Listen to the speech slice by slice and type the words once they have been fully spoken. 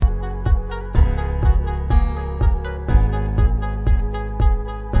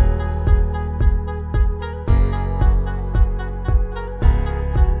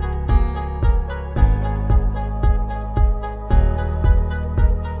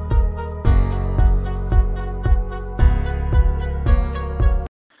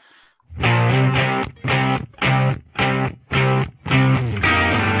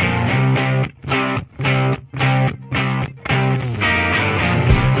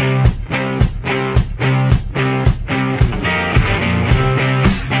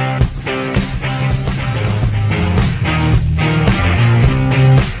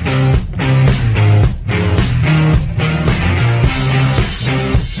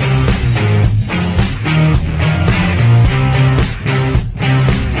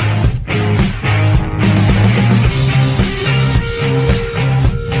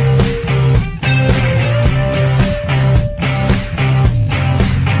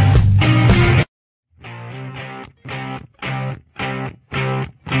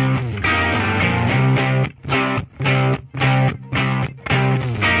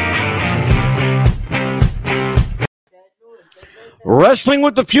Wrestling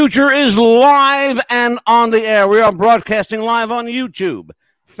with the Future is live and on the air. We are broadcasting live on YouTube,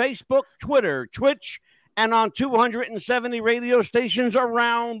 Facebook, Twitter, Twitch, and on 270 radio stations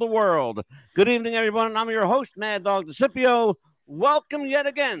around the world. Good evening, everyone. I'm your host, Mad Dog DeCipio. Welcome yet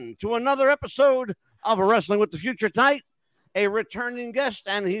again to another episode of Wrestling with the Future. Tonight, a returning guest,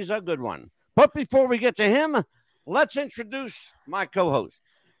 and he's a good one. But before we get to him, let's introduce my co-host.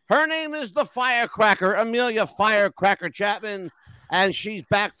 Her name is the Firecracker, Amelia Firecracker Chapman, and she's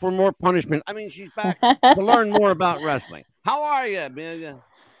back for more punishment. I mean, she's back to learn more about wrestling. How are you, Amelia?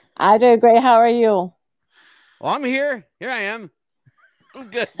 I do great. How are you? Well, I'm here. Here I am. I'm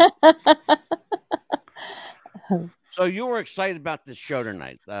good. So you were excited about this show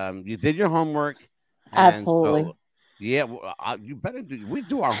tonight. You did your homework. Absolutely. So, yeah, you better do. We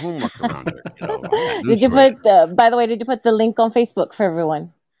do our homework around here. Did you put? By the way, did you put the link on Facebook for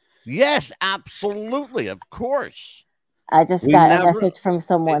everyone? Yes, absolutely. Of course. I just got a message from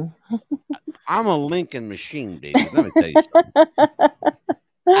someone. I'm a Lincoln machine, baby. Let me tell you something.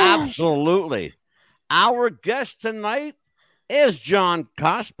 Absolutely. Our guest tonight is John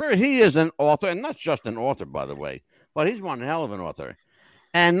Cosper. He is an author, and not just an author, by the way, but he's one hell of an author.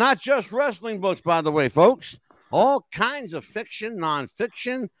 And not just wrestling books, by the way, folks. All kinds of fiction,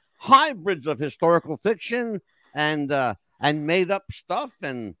 nonfiction, hybrids of historical fiction, and made-up stuff,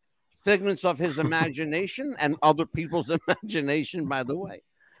 and figments of his imagination and other people's imagination, by the way.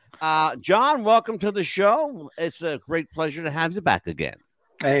 John, welcome to the show. It's a great pleasure to have you back again.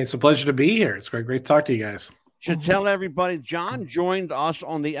 Hey, it's a pleasure to be here. It's great to talk to you guys. Should tell everybody, John joined us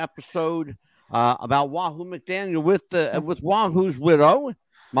on the episode about Wahoo McDaniel with Wahoo's widow,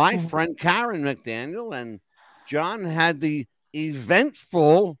 my friend Karen McDaniel, and John had the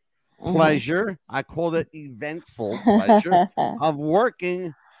eventful pleasure, I call it eventful pleasure, of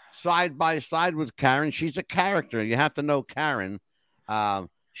working side by side with Karen. She's a character. You have to know Karen.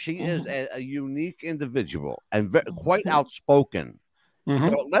 She is a unique individual and quite outspoken.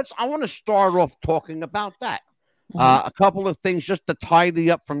 So I want to start off talking about that. A couple of things just to tidy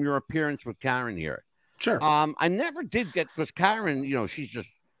up from your appearance with Karen here. Sure. I never did get, because Karen, she's just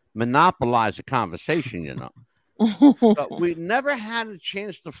monopolized the conversation, But we never had a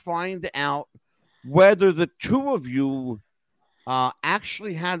chance to find out whether the two of you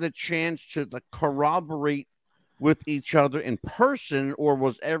actually had a chance to corroborate with each other in person, or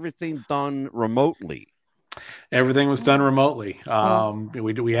was everything done remotely? Everything was done remotely.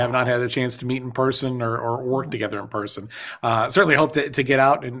 We have not had a chance to meet in person or work together in person. Certainly hope to get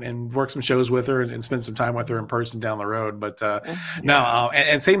out and work some shows with her and spend some time with her in person down the road. But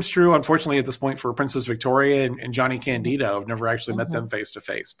and same's true, unfortunately, at this point for Princess Victoria and Johnny Candido. I've never actually met them face to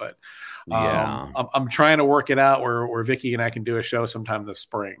face, but I'm trying to work it out where Vicky and I can do a show sometime this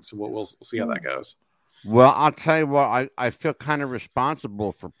spring. So we'll see how that goes. Well, I'll tell you what, I feel kind of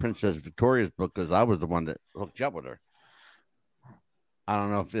responsible for Princess Victoria's book because I was the one that hooked you up with her. I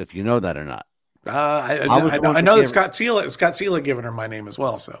don't know if you know that or not. I know that Scott Sela given her my name as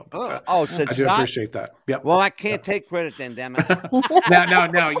well. So I do appreciate that. Yep. Well, I can't take credit then, damn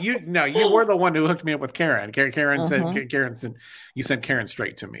it. No, you were the one who hooked me up with Karen. Karen said you sent Karen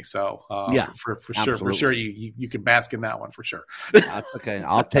straight to me. So for sure you can bask in that one for sure. Okay,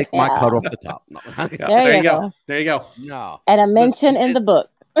 I'll take my cut off the top. No. There you go. There you go. No, and a mention in the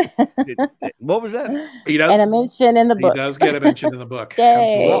book. What was that? He does. And a mention in the book. He does get a mention in the book.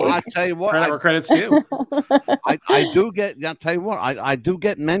 Well, I tell you what, where credits due. I do get. I'll tell you what, I do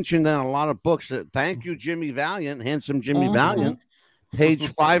get mentioned in a lot of books. Thank you, Jimmy Valiant, handsome Jimmy Valiant, page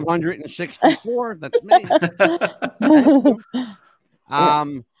 564. That's me.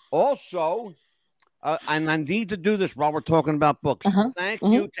 Also, and I need to do this while we're talking about books. Thank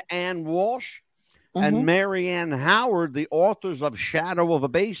you to Ann Walsh and Marianne Howard, the authors of Shadow of a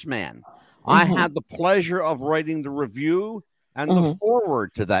Baseman. I had the pleasure of writing the review and the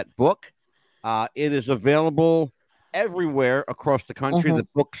foreword to that book. It is available everywhere across the country. The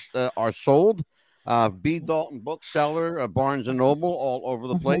books are sold. B. Dalton Bookseller, Barnes & Noble, all over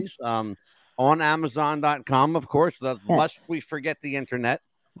the place. On Amazon.com, of course, lest we forget the internet.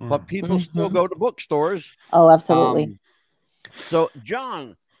 But people still go to bookstores. Oh, absolutely. So,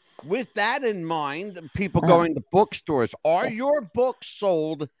 John, with that in mind, people going to bookstores, are your books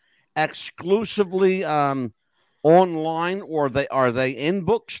sold exclusively online, or are they in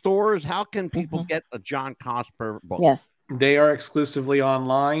bookstores? How can people get a John Cosper book? Yes. They are exclusively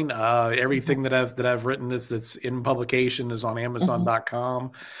online. Everything that I've written that's in publication is on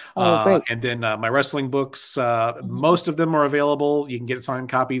Amazon.com. Great. And then my wrestling books, most of them are available. You can get signed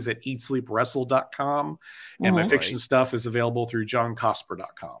copies at eatsleepwrestle.com. And my fiction stuff is available through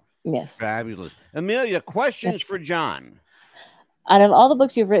johncosper.com. Yes. Fabulous. Amelia, questions for John? Out of all the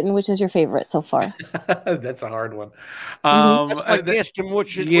books you've written, which is your favorite so far? That's a hard one. That's like asking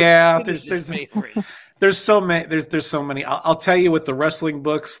what's his favorite. There's so many. There's so many. I'll tell you, with the wrestling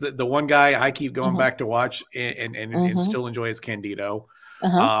books, the one guy I keep going back to watch and still enjoy is Candido.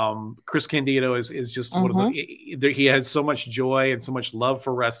 Chris Candido is just one of the. He has so much joy and so much love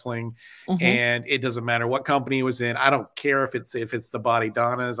for wrestling, and it doesn't matter what company he was in. I don't care if it's the Body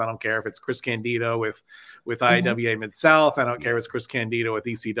Donnas. I don't care if it's Chris Candido with IWA Mid-South. I don't care if it's Chris Candido with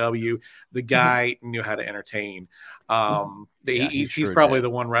ECW. The guy knew how to entertain. He's probably the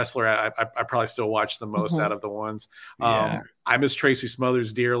one wrestler I probably still watch the most out of the ones. I miss Tracy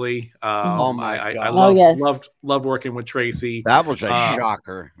Smothers dearly. I loved working with Tracy. That was a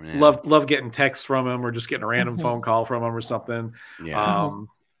shocker. Man. Loved getting texts from him or just getting a random phone call from him or something.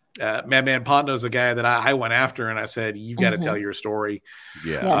 Madman Pondo's a guy that I went after and I said, you got to tell your story.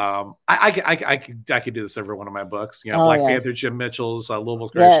 I could do this every one of my books. Black Panther, Jim Mitchell's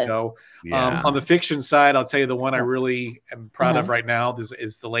Louisville's Greatest Show. On the fiction side, I'll tell you the one I really am proud of right now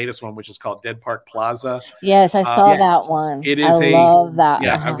is the latest one, which is called Dead Park Plaza. Yes, I saw that one. It is love that.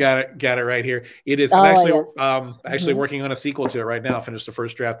 Yeah, I've got it right here. It is. I'm actually working on a sequel to it right now. I finished the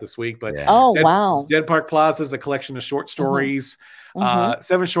first draft this week, but Dead Park Plaza is a collection of short stories.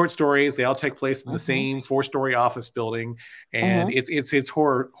 7 short stories. They all take place in the same 4-story office building, and it's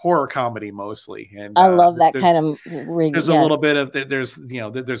horror comedy mostly. And I love that kind of rig. There's a little bit of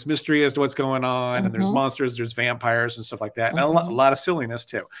there's mystery as to what's going on, and there's monsters, there's vampires and stuff like that, and a lot of silliness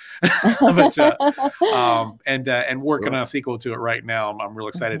too. But and working on a sequel to it right now. I'm real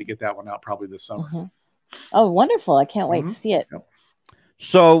excited to get that one out probably this summer. Oh, wonderful! I can't wait to see it.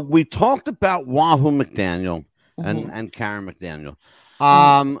 So we talked about Wahoo McDaniel. And Karen McDaniel.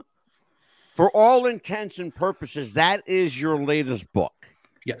 For all intents and purposes, that is your latest book.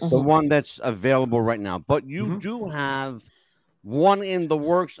 Yes. The one that's available right now. But you do have one in the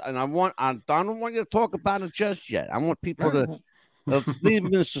works, and I don't want you to talk about it just yet. I want people to leave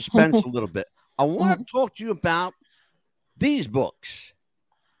them in suspense a little bit. I want to talk to you about these books.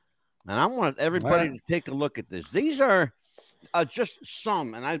 And I want everybody to take a look at this. These are just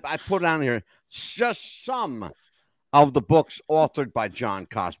some, and I put on here, just some of the books authored by John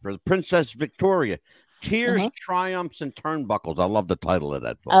Cosper. The Princess Victoria, Tears, Triumphs, and Turnbuckles. I love the title of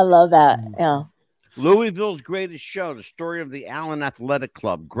that book. I love that. Yeah. Louisville's Greatest Show, the story of the Allen Athletic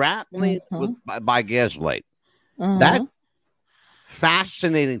Club, Grappling by Gaslight. That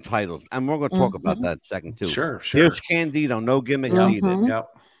fascinating titles. And we're going to talk about that in a second, too. Sure. Here's Candido, no gimmicks needed. Yep.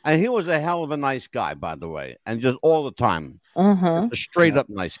 And he was a hell of a nice guy, by the way, and just all the time. A straight up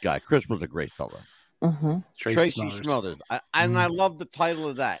nice guy. Chris was a great fellow. Tracy Smothers. I love the title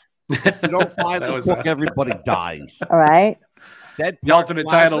of that. If you don't buy the book, everybody dies. All right. The alternate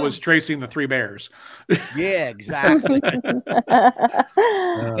title was Tracing the Three Bears. Yeah, exactly.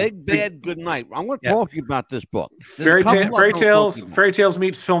 Big Bad Good Night. I'm going to talk to you about this book. Fairy Tales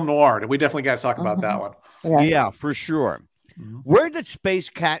meets film noir. We definitely got to talk about that one. Yeah, for sure. Where did Space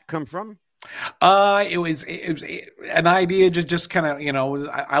Cat come from? It was an idea, just kind of,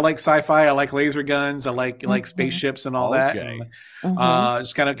 I like sci-fi, I like laser guns, I like spaceships and all that. And,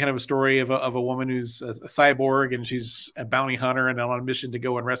 just kind of a story of a woman who's a cyborg and she's a bounty hunter and on a mission to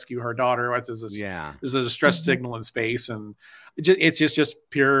go and rescue her daughter. There's a distress signal in space, and it's just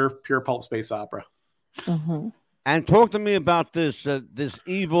pure pulp space opera. And talk to me about this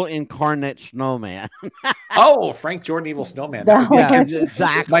evil incarnate snowman. Frank Jordan, Evil Snowman. That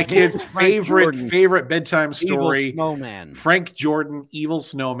was my kid's favorite bedtime story. Evil Snowman. Frank Jordan, Evil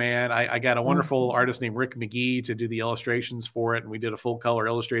Snowman. I got a wonderful artist named Rick McGee to do the illustrations for it, and we did a full color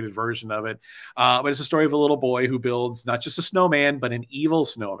illustrated version of it. But it's a story of a little boy who builds not just a snowman, but an evil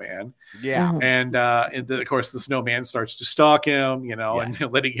snowman. Yeah. And of course, the snowman starts to stalk him,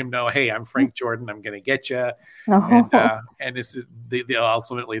 and letting him know, hey, I'm Frank Jordan. I'm going to get you. And this is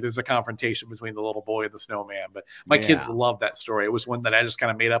ultimately there's a confrontation between the little boy and the snowman. But my kids love that story. It was one that I just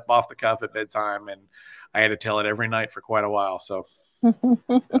kind of made up off the cuff at bedtime, and I had to tell it every night for quite a while. So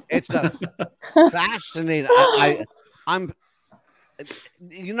it's a fascinating. I'm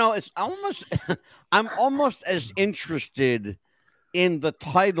it's almost I'm almost as interested in the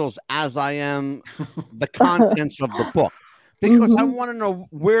titles as I am the contents of the book, because I want to know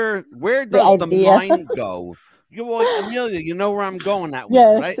where does the mind go. Amelia, you know where I'm going at,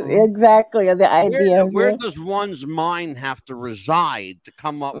 right? Exactly. The idea. Where does one's mind have to reside to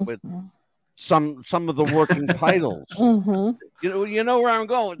come up with some of the working titles? You know where I'm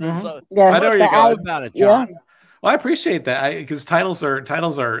going. So, I know where you're going about it, John. Well, I appreciate that because titles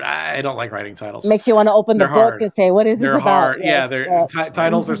are. I don't like writing titles. Makes you want to open the book hard. and say, "What is this They're about?" hard. Yes, Yeah,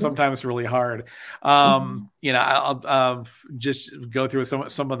 titles are sometimes really hard. I'll just go through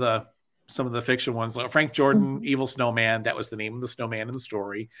some of the fiction ones. Like Frank Jordan, Evil Snowman. That was the name of the snowman in the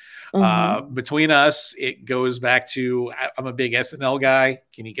story. Between Us, it goes back to. I'm a big SNL guy.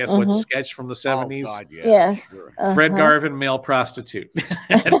 Can you guess what sketch from the 70s? Oh, God, yeah, yes. Sure. Fred Garvin, male prostitute.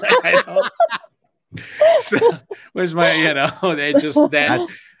 So, where's my, it just that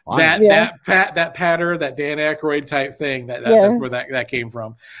patter, that Dan Aykroyd type thing. That's where that came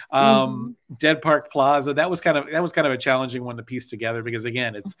from. Dead Park Plaza. That was kind of a challenging one to piece together because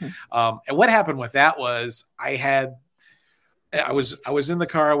again, it's and what happened with that was I was in the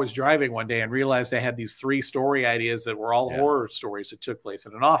car, I was driving one day and realized I had these 3 story ideas that were all horror stories that took place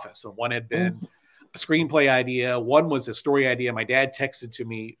in an office. And one had been a screenplay idea. One was a story idea. My dad texted to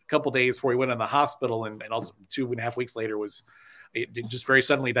me a couple days before he went in the hospital, and also 2.5 weeks later was just very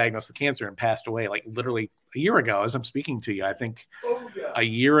suddenly diagnosed with cancer and passed away, like literally a year ago. As I'm speaking to you, I think a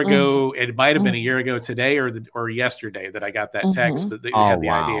year ago. It might have been a year ago today or yesterday that I got that text that they had the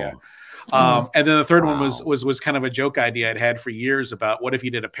idea. And then the third one was kind of a joke idea I'd had for years about what if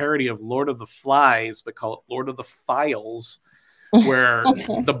you did a parody of Lord of the Flies, but call it Lord of the Files, where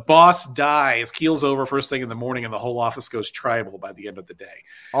the boss dies, keels over first thing in the morning, and the whole office goes tribal by the end of the day.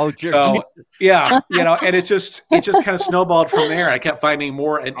 Oh, so yeah, and it just kind of snowballed from there. I kept finding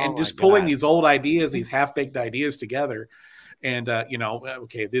more and just pulling these old ideas, these half-baked ideas together. And,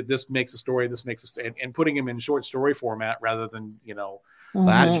 okay, this makes a story, this makes a story, and putting them in short story format rather than,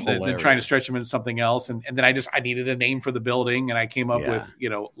 than trying to stretch them into something else. And then I needed a name for the building, and I came up with,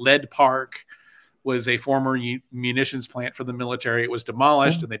 Lead Park was a former munitions plant for the military. It was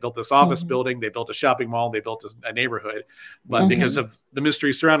demolished, and they built this office building. They built a shopping mall. They built a neighborhood. But because of the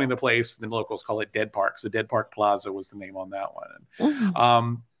mystery surrounding the place, the locals call it Dead Park. So Dead Park Plaza was the name on that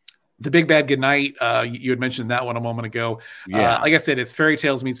one. The Big Bad Goodnight, you had mentioned that one a moment ago. Like I said, it's fairy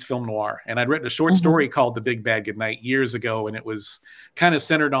tales meets film noir. And I'd written a short story called The Big Bad Goodnight years ago, and it was kind of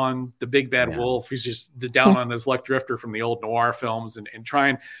centered on the big bad wolf. He's just the down on his luck drifter from the old noir films and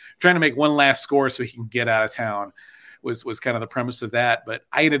trying to make one last score so he can get out of town was kind of the premise of that. But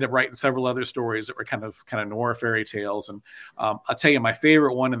I ended up writing several other stories that were kind of noir fairy tales. And I'll tell you, my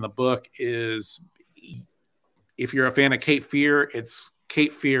favorite one in the book is, if you're a fan of Cape Fear, it's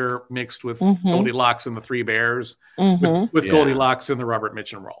Cape Fear mixed with Goldilocks and the Three Bears, with Goldilocks in the Robert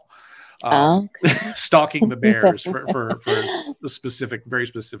Mitchum role, stalking the bears for a very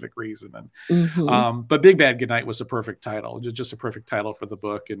specific reason. And but Big Bad Goodnight was a perfect title, just a perfect title for the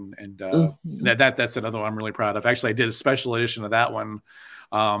book, and that's another one I'm really proud of. Actually, I did a special edition of that one.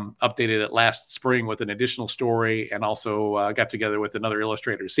 Updated it last spring with an additional story, and also got together with another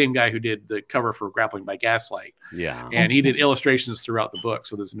illustrator, same guy who did the cover for Grappling by Gaslight. And he did illustrations throughout the book,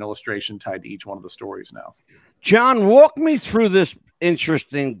 so there's an illustration tied to each one of the stories now. John, walk me through this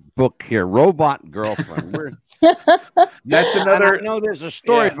interesting book here, Robot Girlfriend. That's another. I know there's a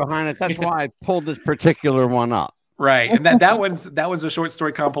story behind it. That's why I pulled this particular one up. Right, and that one's a short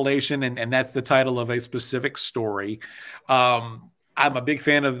story compilation, and that's the title of a specific story. I'm a big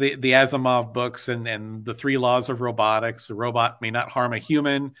fan of the Asimov books and the 3 laws of robotics. A robot may not harm a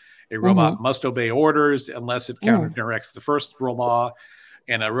human. A robot must obey orders unless it counteracts the first law.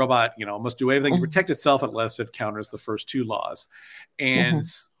 And a robot, must do everything to protect itself unless it counters the first 2 laws. And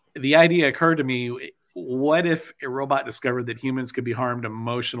the idea occurred to me, what if a robot discovered that humans could be harmed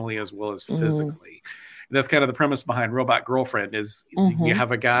emotionally as well as physically? And that's kind of the premise behind Robot Girlfriend is you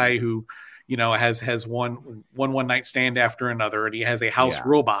have a guy who has one night stand after another, and he has a house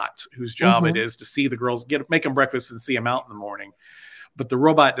robot whose job it is to see the girls, make them breakfast and see them out in the morning. But the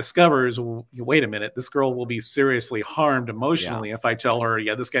robot discovers, wait a minute, this girl will be seriously harmed emotionally if I tell her,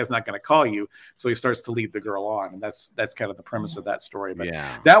 this guy's not going to call you. So he starts to lead the girl on, and that's kind of the premise of that story. But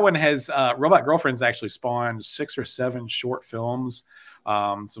that one has Robot Girlfriend's actually spawned 6 or 7 short films.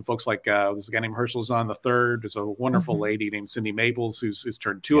 Some folks like there's a guy named Herschel Zahn III. There's a wonderful lady named Cindy Maples who's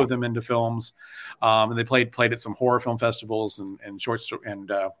turned 2 of them into films, and they played at some horror film festivals and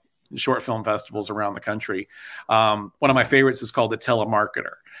short film festivals around the country. One of my favorites is called The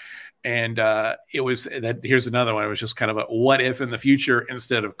Telemarketer, and it was that. Here's another one. It was just kind of a what if in the future,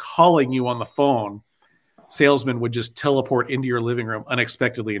 instead of calling you on the phone, salesman would just teleport into your living room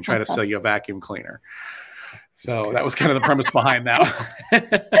unexpectedly and try to sell you a vacuum cleaner. So that was kind of the premise behind that one.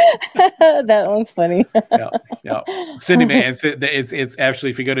 That one's funny. Cindy, man, it's actually,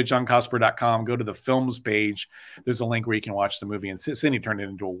 if you go to johncosper.com, go to the films page, there's a link where you can watch the movie. And Cindy turned it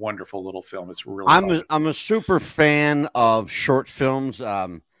into a wonderful little film. It's really I'm a super fan of short films.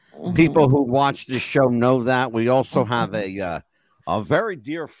 People who watch this show know that. We also have a very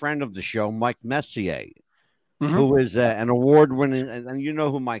dear friend of the show, Mike Messier, who is an award-winning, and you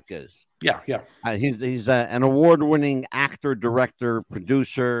know who Mike is. Yeah. He's an award-winning actor, director,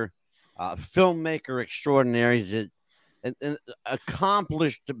 producer, filmmaker extraordinaire. He's an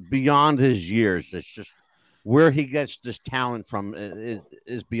accomplished beyond his years. It's just where he gets this talent from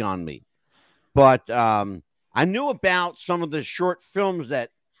is beyond me. But I knew about some of the short films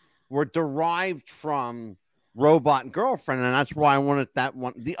that were derived from Robot Girlfriend, and that's why I wanted that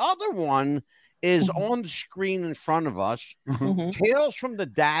one. The other one is on the screen in front of us, Tales from the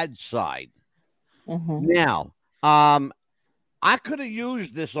Dad's Side. Now, I could have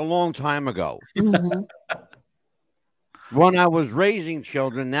used this a long time ago. When I was raising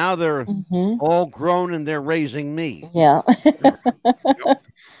children, now they're all grown and they're raising me. Yeah.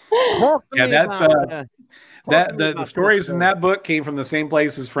 The stories in that book came from the same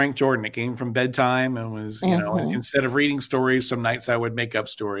place as Frank Jordan. It came from bedtime and was, instead of reading stories, some nights I would make up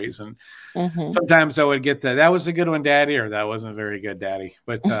stories. And sometimes I would get that was a good one, Daddy, or that wasn't very good, Daddy.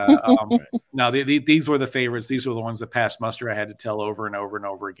 But no, these were the favorites. These were the ones that passed muster. I had to tell over and over and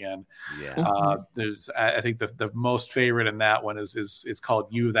over again. Yeah. I think the most favorite in that one is called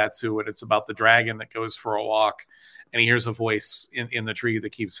You, That's Who. And it's about the dragon that goes for a walk. And he hears a voice in the tree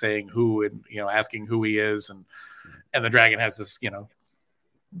that keeps saying who, and asking who he is, and the dragon has this, the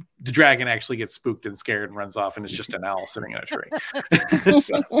dragon actually gets spooked and scared and runs off, and it's just an owl sitting in a tree.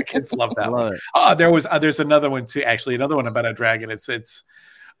 So the kids love that one. There's another one too, actually, another one about a dragon. It's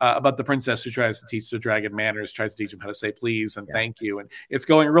about the princess who tries to teach the dragon manners, tries to teach him how to say please and thank you, and it's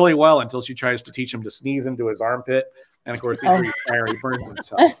going really well until she tries to teach him to sneeze into his armpit. And of course, he burns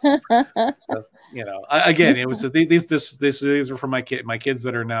himself. So, again, it was these are for my kids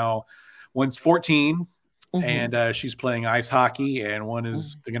that are now, one's 14 and she's playing ice hockey, and one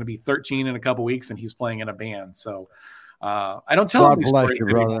is going to be 13 in a couple weeks, and he's playing in a band. So I don't tell them these stories,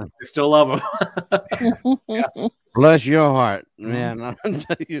 brother. I still love them. Bless your heart, man. I'll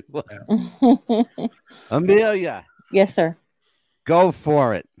tell you what. Amelia. Yes, sir. Go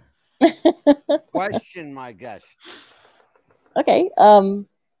for it. Question, my guest. Okay.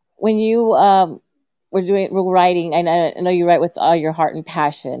 When you were writing, and I know you write with all your heart and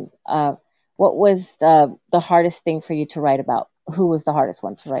passion. What was the hardest thing for you to write about? Who was the hardest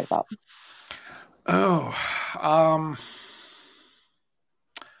one to write about?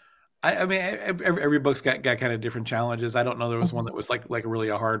 I mean, every book's got kind of different challenges. I don't know there was one that was like really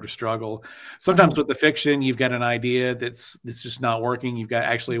a hard struggle. Sometimes with the fiction, you've got an idea that's just not working. You've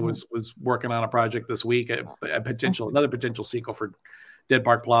got was working on a project this week, another potential sequel for Dead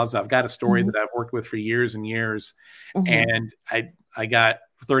Park Plaza. I've got a story that I've worked with for years and years, and I got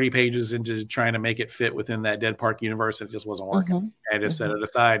 30 pages into trying to make it fit within that Dead Park universe, and it just wasn't working. I just set it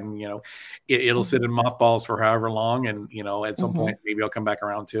aside, and it'll sit in mothballs for however long, and at some point maybe I'll come back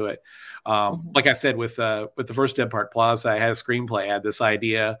around to it. Like I said, with the first Dead Park Plaza, I had a screenplay. I had this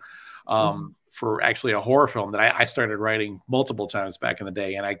idea for actually a horror film that I started writing multiple times back in the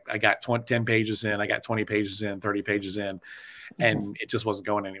day, and I got 10 pages in, I got 20 pages in, 30 pages in, and it just wasn't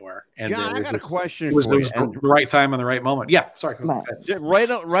going anywhere. And John, I got a question for you. It was the right time and the right moment. Yeah, sorry.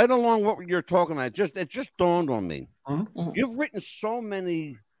 Right along what you're talking about, it just dawned on me. You've written so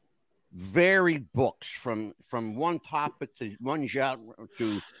many varied books from one topic to one genre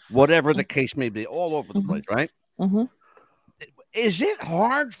to whatever the case may be, all over the place, right? Is it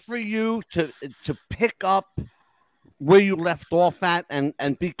hard for you to pick up where you left off at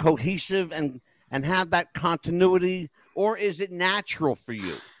and be cohesive and have that continuity? Or is it natural for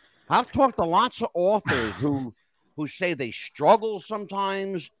you? I've talked to lots of authors who say they struggle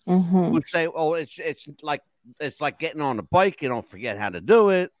sometimes, who say, "Oh, it's like getting on a bike; you don't forget how to do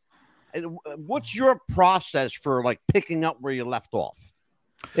it." What's your process for picking up where you left off?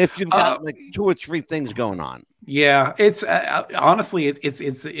 If you've got 2 or 3 things going on. Yeah, it's honestly,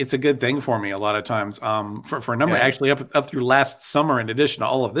 it's a good thing for me a lot of times. For a number, actually up through last summer, in addition to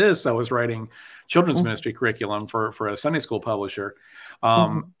all of this, I was writing children's ministry curriculum for a Sunday school publisher.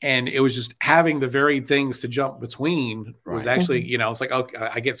 And it was just having the very things to jump between was actually, it's like, okay,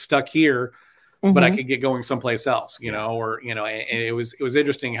 I get stuck here, but I could get going someplace else, and it was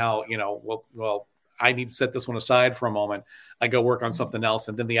interesting how, well, I need to set this one aside for a moment. I go work on something else.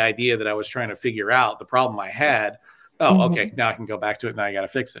 And then the idea that I was trying to figure out, the problem I had, okay, now I can go back to it. Now I got to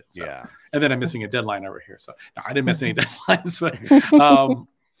fix it. So, and then I'm missing a deadline over here. So no, I didn't miss any deadlines, but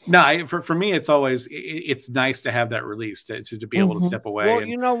for me, it's always, it's nice to have that release to be able to step away. Well,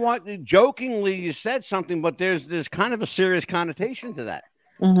 you know what? Jokingly, you said something, but there's kind of a serious connotation to that.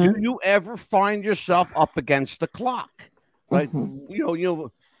 Do you ever find yourself up against the clock? Right?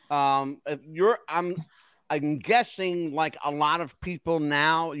 I'm guessing like a lot of people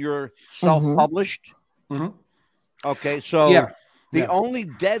now, you're self-published. Mm-hmm. Okay, so the Yeah. only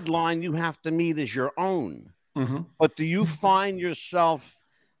deadline you have to meet is your own. Mm-hmm. But do you find yourself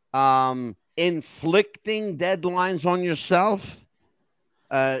inflicting deadlines on yourself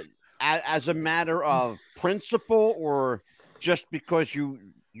as a matter of principle, or just because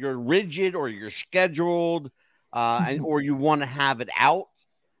you're rigid or you're scheduled, or you want to have it out?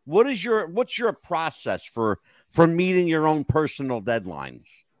 What's your process for meeting your own personal deadlines?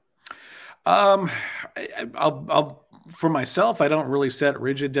 I'll for myself, I don't really set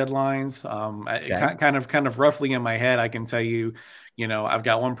rigid deadlines. Kind of roughly in my head, I can tell you, I've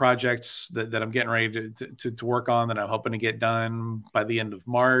got one project that I'm getting ready to work on that I'm hoping to get done by the end of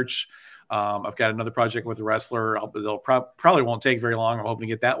March. I've got another project with a wrestler. They'll probably won't take very long. I'm hoping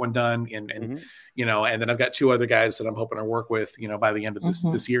to get that one done. And and then I've got 2 other guys that I'm hoping to work with, by the end of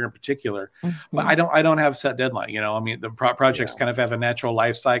this year in particular. But I don't have set deadline. I mean, the projects kind of have a natural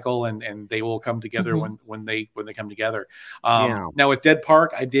life cycle, and they will come together when they come together. Now with Dead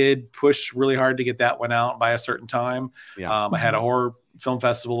Park, I did push really hard to get that one out by a certain time. I had a horror film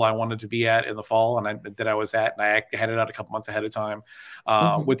festival I wanted to be at in the fall, and I was at, and I had it out a couple months ahead of time.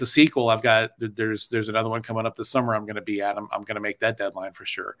 With the sequel, I've got there's another one coming up this summer I'm going to be at. I'm going to make that deadline for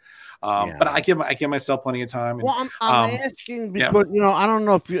sure. But I give myself plenty of time. And, well, I'm asking because I don't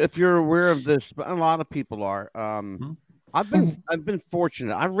know if you're aware of this, but a lot of people are. I've been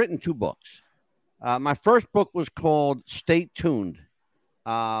fortunate. I've written 2 books. My first book was called Stay Tuned,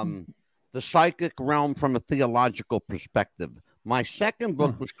 The Psychic Realm from a Theological Perspective. My second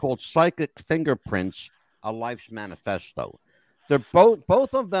book was called Psychic Fingerprints, A Life's Manifesto. They're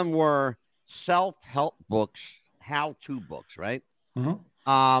both of them were self-help books, how-to books, right?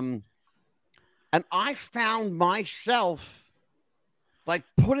 And I found myself like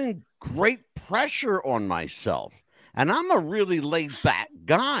putting great pressure on myself. And I'm a really laid-back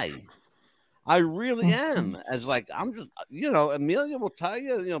guy. I really am. As like, I'm just, Amelia will tell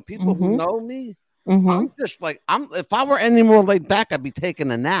you, people who know me, I'm just like, if I were any more laid back, I'd be taking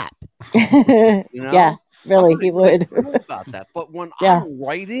a nap. Yeah, really, he would. About that. But when I'm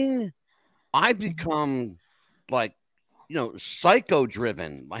writing, I become like, psycho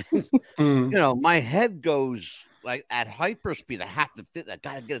driven. Like, my head goes like at hyperspeed. I have to fit. I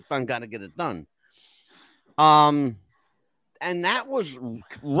gotta get it done. And that was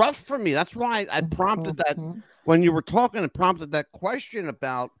rough for me. That's why I prompted that when you were talking. It prompted that question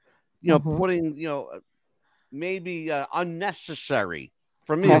about putting maybe unnecessary,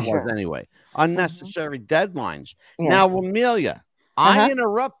 for me it was anyway, unnecessary deadlines. Yes. Now, Amelia, I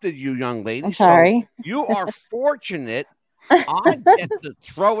interrupted you, young lady. I'm sorry. So you are fortunate. I get to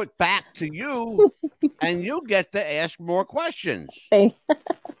throw it back to you, and you get to ask more questions.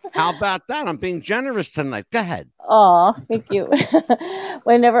 How about that? I'm being generous tonight. Go ahead. Oh, thank you.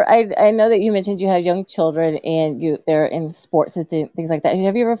 Whenever I know that you mentioned you have young children and they're in sports and things like that.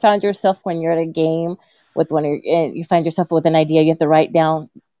 Have you ever found yourself when you're at a game with and you find yourself with an idea, you have to write down,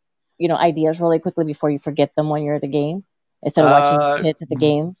 ideas really quickly before you forget them when you're at the game instead of watching kids at the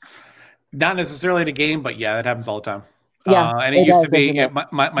games? Not necessarily at a game, but yeah, that happens all the time. Yeah, and it used to be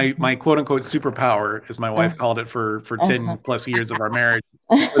my quote unquote superpower, as my wife called it for 10 plus years of our marriage,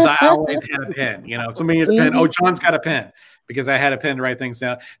 was I always had a pen. If somebody had a pen, John's got a pen, because I had a pen to write things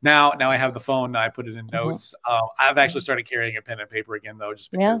down. Now I have the phone. I put it in notes. I've actually started carrying a pen and paper again, though,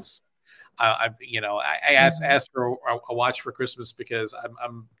 just because I asked for a watch for Christmas because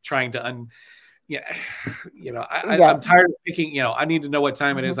I'm trying to I'm tired of picking. I need to know what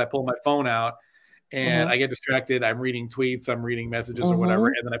time it is. I pull my phone out. And I get distracted. I'm reading tweets, I'm reading messages or whatever.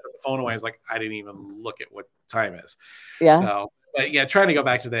 And then I put the phone away. It's like, I didn't even look at what time is. Yeah. So, but yeah, trying to go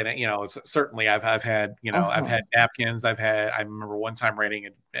back to that, certainly I've had, I've had napkins. I remember one time writing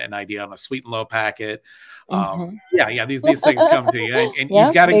an idea on a sweet and low packet. These things come to you, and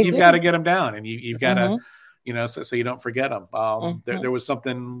you've got to get them down, and you've got to, so you don't forget them. There was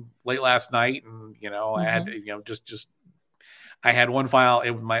something late last night, and, I had, I had one file,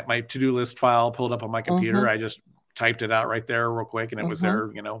 my to-do list file pulled up on my computer. I just typed it out right there real quick, and it was there,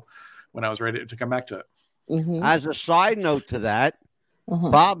 when I was ready to come back to it. As a side note to that,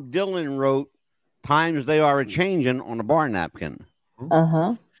 Bob Dylan wrote "Times They Are A-Changin'" on a bar napkin.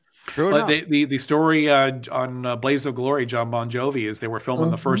 But the story on Blaze of Glory, John Bon Jovi, is they were filming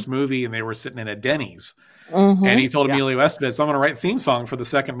the first movie, and they were sitting in a Denny's. And he told Emilio Estevez, "I'm going to write a theme song for the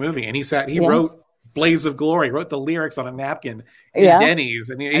second movie." And he wrote Blaze of Glory, wrote the lyrics on a napkin in Denny's.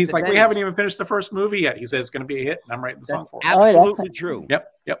 And he's like, "We haven't even finished the first movie yet." He says it's going to be a hit, and I'm writing the song for it. Absolutely true. Yep.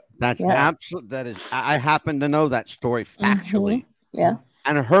 That's absolute. That is, I happen to know that story factually. Yeah.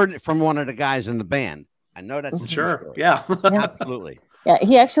 and I heard it from one of the guys in the band. I know that's a true Sure. story. Yeah. Absolutely. Yeah,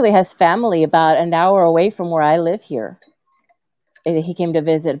 he actually has family about an hour away from where I live here. He came to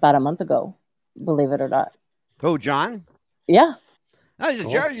visit about a month ago, believe it or not. Who, John? Yeah. No, he's a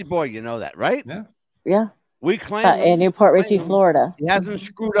Jersey boy. You know that, right? Yeah. Yeah. We claim In Newport Richey, him. Florida. He hasn't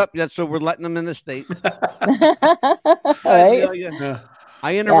screwed up yet, so we're letting him in the state. Right?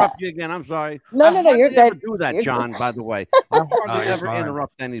 I interrupt you again. I'm sorry. No, you're good. I hardly ever do that, You're John, by the way. I hardly ever fine.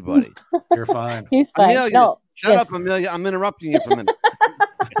 interrupt anybody. You're fine. He's fine. Amelia, shut up, Amelia. I'm interrupting you for a minute.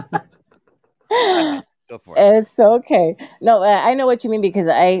 Go for it. It's okay. No, I know what you mean because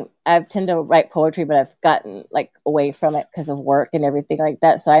I tend to write poetry, but I've gotten like away from it because of work and everything like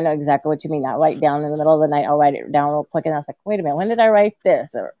that. So I know exactly what you mean. I write down in the middle of the night. I'll write it down real quick, and I was like, wait a minute, when did I write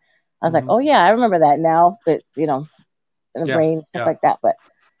this? Or I was like, oh yeah, I remember that now. But in the brain, stuff like that. But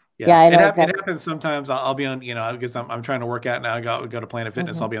I know it happens sometimes. I'll be on, because I'm trying to work out now. I go to Planet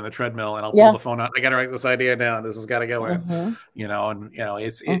Fitness. I'll be on the treadmill and I'll pull the phone out. I got to write this idea down. This has got to go in.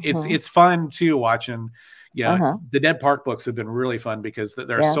 It's fun too watching. The Ned Park books have been really fun because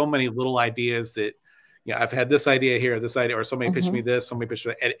there are so many little ideas that. I've had this idea here, this idea, or somebody pitched me this, somebody pitched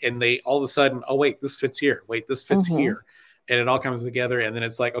me, and they all of a sudden, oh wait, this fits here. Wait, this fits here, and it all comes together. And then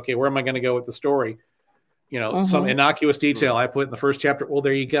it's like, okay, where am I going to go with the story? Some innocuous detail I put in the first chapter. Well,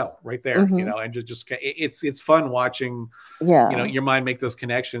 there you go, right there. And just it's fun watching. Your mind make those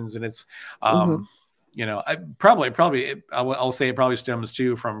connections, and it's I I'll say it probably stems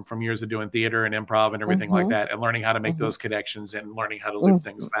too from years of doing theater and improv and everything like that, and learning how to make those connections and learning how to loop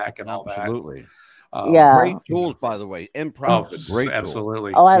things back and all that. Absolutely. Yeah. Great tools, by the way. Improv is great.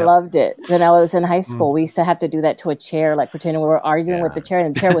 Absolutely. Oh, I loved it. When I was in high school, we used to have to do that to a chair, like pretending we were arguing with the chair,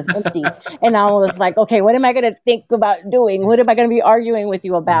 and the chair was empty. And I was like, okay, what am I going to think about doing? What am I going to be arguing with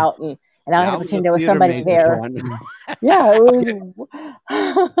you about? And I had to pretend there was somebody there. Yeah, it was.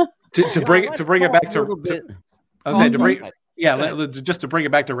 to bring it back to. I was saying to bring. Yeah, just to bring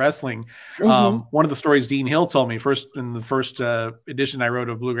it back to wrestling, one of the stories Dean Hill told me in the first edition I wrote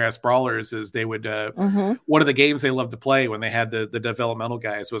of Bluegrass Brawlers is they would one of the games they loved to play when they had the developmental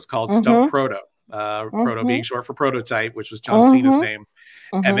guys was called Stump Proto. Proto being short for prototype, which was John Cena's name.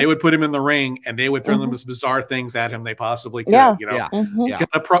 And they would put him in the ring and they would throw them as bizarre things at him they possibly could. Cut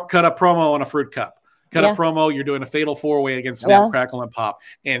a promo on a fruit cup. Cut a promo, you're doing a fatal four-way against Snap, Crackle, and Pop.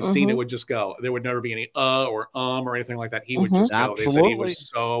 And Cena would just go. There would never be any or anything like that. He would just go. They said he was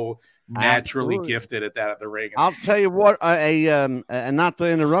so naturally gifted at that at the ring. I'll tell you what, and not to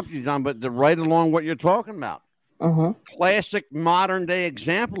interrupt you, John, but to right along what you're talking about. Classic modern-day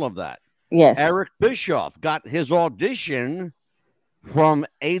example of that. Yes. Eric Bischoff got his audition from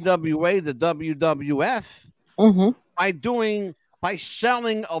AWA to WWF by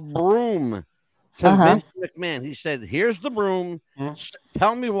selling a broom to Vince McMahon. He said, here's the broom.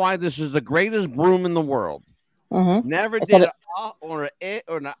 Tell me why this is the greatest broom in the world. Never did an or an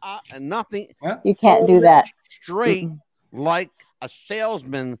or and nothing. You can't do that. Straight like a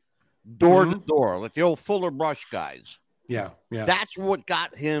salesman, door to door, like the old Fuller Brush guys. Yeah. That's what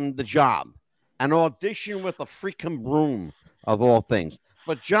got him the job. An audition with a freaking broom, of all things.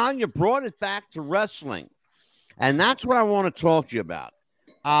 But, John, you brought it back to wrestling. And that's what I want to talk to you about.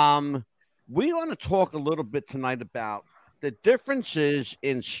 We want to talk a little bit tonight about the differences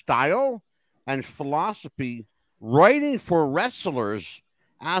in style and philosophy writing for wrestlers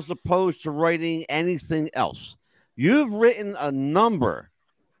as opposed to writing anything else. You've written a number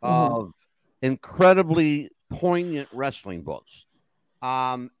of incredibly poignant wrestling books.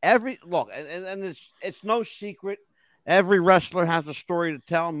 And it's no secret. Every wrestler has a story to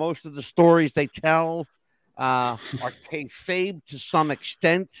tell. Most of the stories they tell are kayfabe to some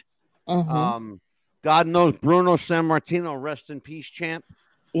extent. God knows Bruno Sammartino, rest in peace, champ.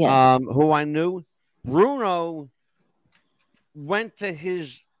 Who I knew. Bruno went to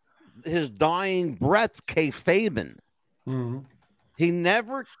his dying breath kayfabing. He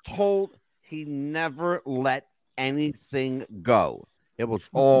never let anything go. It was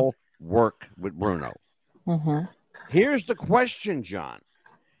all work with Bruno. Here's the question, John.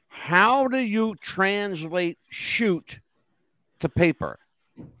 How do you translate shoot to paper?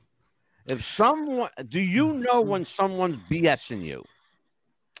 Do you know when someone's BSing you?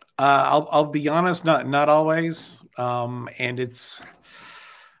 I'll be honest, not always. And it's,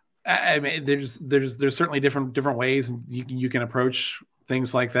 I mean, there's certainly different ways you can approach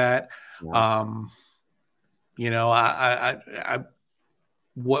things like that. What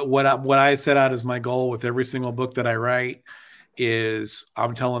I set out as my goal with every single book that I write is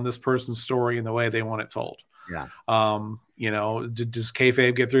I'm telling this person's story in the way they want it told. Does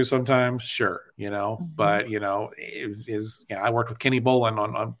kayfabe get through sometimes? Sure, but I worked with Kenny Bolin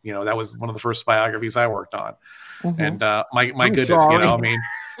on that was one of the first biographies I worked on. And my goodness, I mean,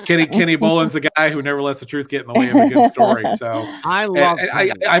 Kenny Bolin's the guy who never lets the truth get in the way of a good story. So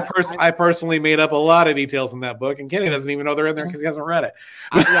I personally made up a lot of details in that book, and Kenny doesn't even know they're in there because he hasn't read it.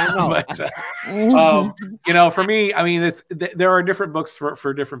 I know. But for me, I mean, there are different books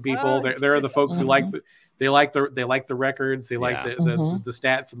for different people. There are the folks who they like the records, they like the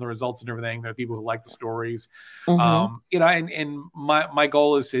stats and the results and everything. There are people who like the stories, and my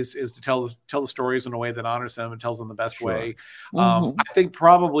goal is to tell the stories in a way that honors them and tells them the best way. I think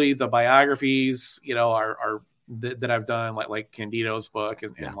probably the biographies, are that I've done, like Candido's book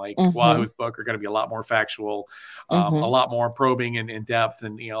and like Wahoo's book, are going to be a lot more factual, a lot more probing and in depth.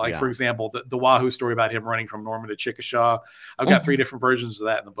 And, for example, the Wahoo story about him running from Norman to Chickasha, I've got 3 different versions of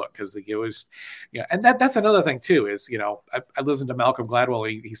that in the book, because it was, and that's another thing too, is, I listened to Malcolm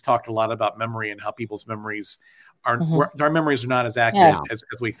Gladwell. He's talked a lot about memory and how people's memories our memories are not as accurate as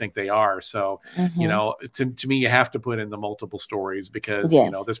we think they are. So, to me, you have to put in the multiple stories, because,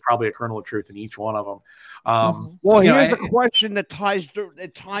 there's probably a kernel of truth in each one of them. Well, here's a question that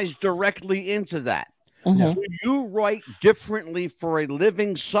ties directly into that. Do you write differently for a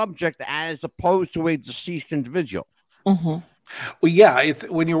living subject as opposed to a deceased individual? Well, yeah, it's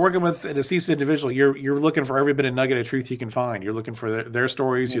when you're working with a deceased individual, you're looking for every bit of nugget of truth you can find. You're looking for their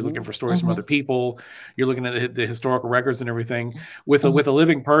stories. You're looking for stories from other people. You're looking at the historical records and everything. With a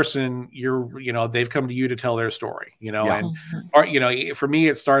living person, they've come to you to tell their story. And for me,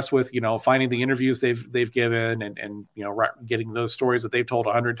 it starts with finding the interviews they've given and getting those stories that they've told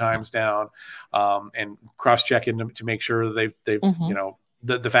 100 times down, and cross checking to make sure that they've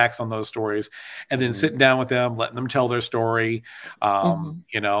the facts on those stories, and then sitting down with them, letting them tell their story, and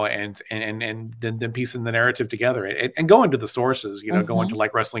then piecing the narrative together and going to the sources, going to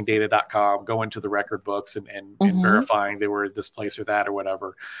like wrestling-data.com, going to the record books and verifying they were this place or that or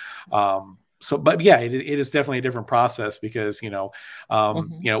whatever. But yeah, it is definitely a different process, because,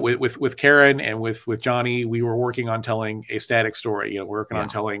 with Karen and with Johnny, we were working on telling a static story, working on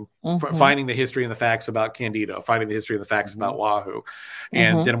telling, finding the history and the facts about Candido, finding the history and the facts about Wahoo.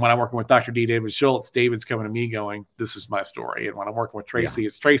 And then when I'm working with Dr. D. David Schultz, David's coming to me going, this is my story. And when I'm working with Tracy,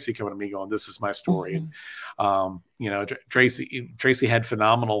 it's Tracy coming to me going, this is my story. And, Tracy had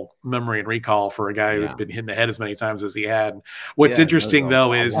phenomenal memory and recall for a guy who had been hit in the head as many times as he had. What's interesting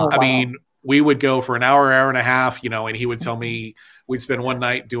though is, we would go for an hour and a half, and he would tell me we'd spend one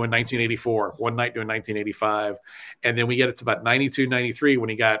night doing 1984, one night doing 1985. And then we get it to about 92, 93 when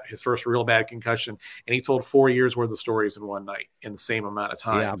he got his first real bad concussion. And he told 4 years worth of stories in one night in the same amount of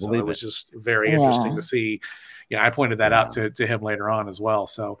time. Yeah, so it was just very interesting to see. I pointed that out to him later on as well.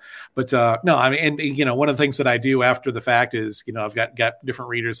 So, but no, I mean, and one of the things that I do after the fact is, I've got different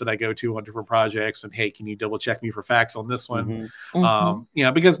readers that I go to on different projects, and hey, can you double check me for facts on this one?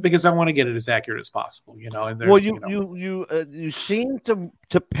 Because I want to get it as accurate as possible. And there's, you seem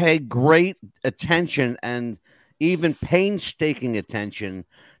to pay great attention and even painstaking attention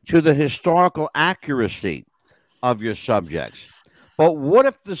to the historical accuracy of your subjects. But what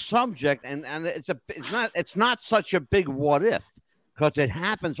if the subject, and it's not such a big what if, because it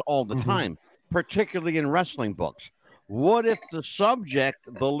happens all the time, particularly in wrestling books. What if the subject,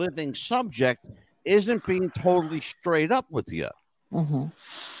 the living subject, isn't being totally straight up with you?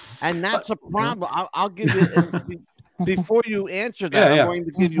 And that's a problem. I'll give you, before you answer that, I'm going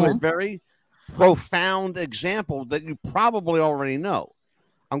to give you a very profound example that you probably already know.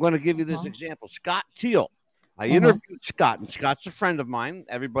 I'm going to give you this example. Scott Teal. I interviewed Scott, and Scott's a friend of mine.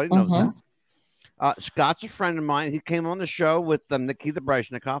 Everybody knows that. Scott's a friend of mine. He came on the show with Nikita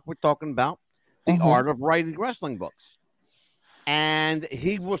Brezhnikov. We're talking about the art of writing wrestling books. And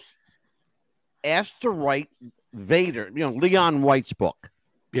he was asked to write Vader, Leon White's book,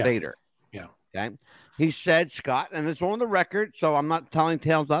 Vader. Yeah. Okay. He said, Scott, and it's on the record, so I'm not telling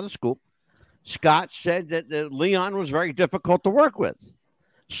tales out of scoop. Scott said that Leon was very difficult to work with.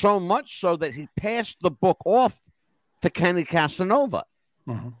 So much so that he passed the book off to Kenny Casanova.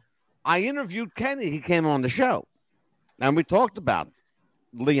 I interviewed Kenny. He came on the show, and we talked about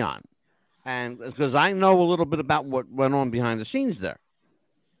Leon, and because I know a little bit about what went on behind the scenes there.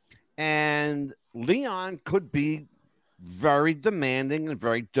 And Leon could be very demanding and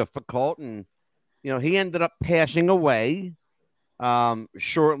very difficult, and he ended up passing away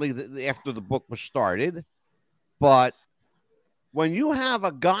shortly after the book was started. But when you have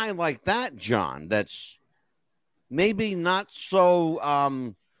a guy like that, John, that's maybe not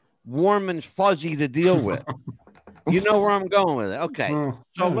so warm and fuzzy to deal with, you know where I'm going with it. Okay,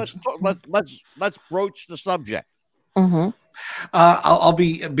 so let's broach the subject. Mm-hmm. I'll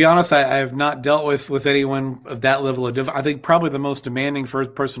be honest. I have not dealt with anyone of that level of I think probably the most demanding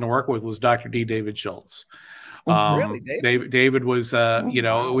first person to work with was Dr. D. David Schultz. Really, David was, Oh, you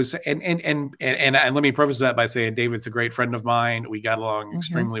know, wow. it was, and let me preface that by saying David's a great friend of mine. We got along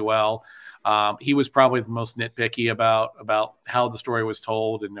extremely well. He was probably the most nitpicky about how the story was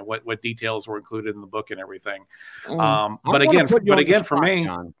told and what details were included in the book and everything. But again, for me,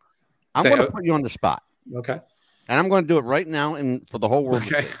 John, I'm going to put you on the spot. Okay. And I'm going to do it right now and for the whole world.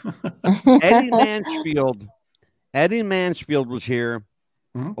 Okay. Eddie Mansfield was here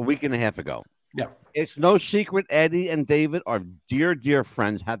a week and a half ago. Yeah. It's no secret Eddie and David are dear, dear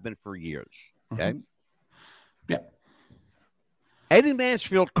friends, have been for years. Okay. Yeah. Eddie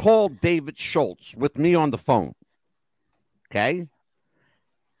Mansfield called David Schultz with me on the phone. Okay.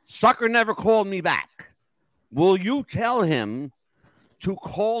 Sucker never called me back. Will you tell him to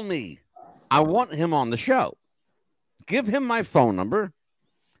call me? I want him on the show. Give him my phone number.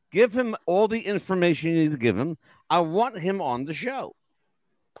 Give him all the information you need to give him. I want him on the show.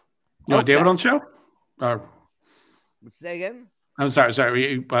 You want David on the show? Say again? I'm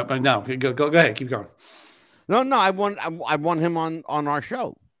sorry. But no, go ahead. Keep going. No. I want him on our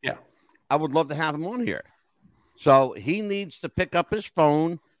show. Yeah. I would love to have him on here. So he needs to pick up his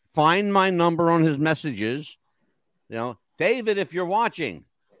phone, find my number on his messages. You know, David, if you're watching,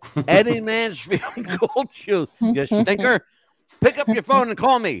 Eddie Mansfield called you, you stinker. Pick up your phone and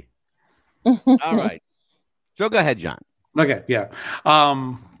call me. All right. So go ahead, John. Okay. Yeah.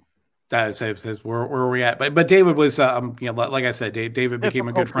 That says where are we at? But David was, like I said, David became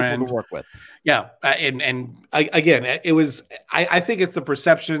a good friend to work with. Yeah, again, it was. I think it's the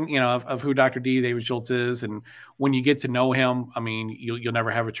perception, of who Dr. D. David Schultz is, and when you get to know him, I mean, you'll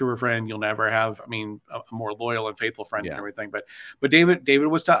never have a truer friend. You'll never have, a more loyal and faithful friend and everything. But David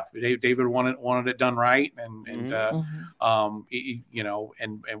was tough. David wanted it done right, and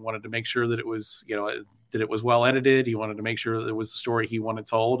wanted to make sure that it was, that it was well edited. He wanted to make sure that it was the story he wanted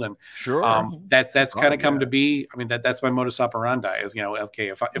told, and that's kind of come to be. I mean, that's my modus operandi is, okay,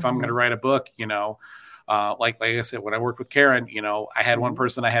 if I'm going to write a book, like I said, when I worked with Karen, I had one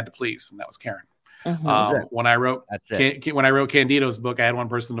person I had to please, and that was Karen. When I wrote Candido's book, I had one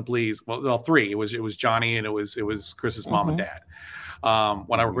person to please. Well, three. It was Johnny, and it was Chris's mom and dad.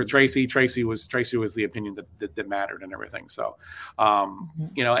 When I worked with Tracy was the opinion that mattered and everything. So, my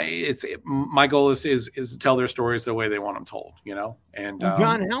goal is to tell their stories the way they want them told. And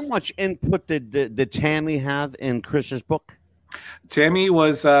John, how much input did Tammy have in Chris's book? Tammy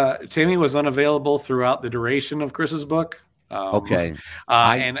was unavailable throughout the duration of Chris's book. Okay.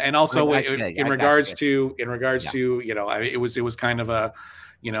 And also in regards to it was kind of a,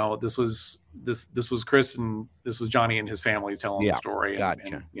 this was Chris and this was Johnny and his family telling the story.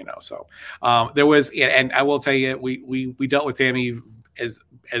 Gotcha. So there was, and I will tell you, we dealt with Tammy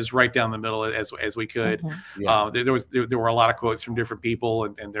as right down the middle as we could. There were a lot of quotes from different people,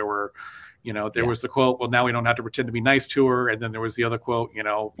 and there were, there was the quote, well, now we don't have to pretend to be nice to her. And then there was the other quote,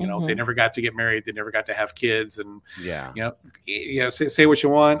 they never got to get married. They never got to have kids. And, say what you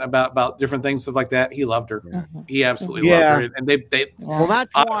want about different things, stuff like that. He loved her. He absolutely loved her. And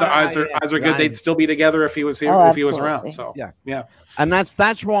eyes are good. They'd still be together if he was here, if he was around. So, yeah. And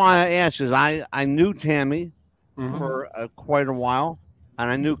that's why I asked is I knew Tammy for quite a while,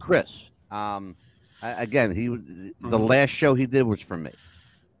 and I knew Chris. Again, the last show he did was for me.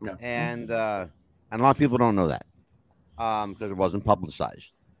 Yeah. And a lot of people don't know that because it wasn't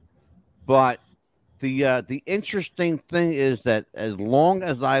publicized. But the interesting thing is that as long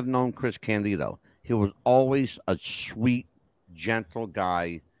as I've known Chris Candido, he was always a sweet, gentle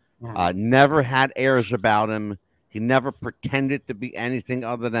guy. Never had airs about him. He never pretended to be anything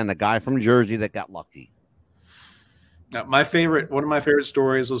other than a guy from Jersey that got lucky. Now, one of my favorite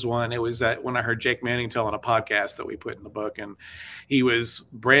stories was when I heard Jake Manning telling a podcast that we put in the book, and he was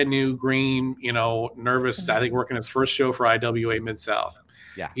brand new, green, nervous. I think working his first show for IWA Mid-South.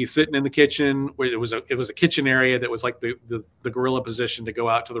 Yeah, he's sitting in the kitchen where it was a kitchen area that was like the gorilla position to go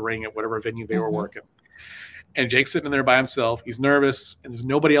out to the ring at whatever venue they were working. And Jake's sitting in there by himself. He's nervous, and there's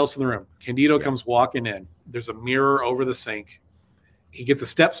nobody else in the room. Candido comes walking in. There's a mirror over the sink. He gets a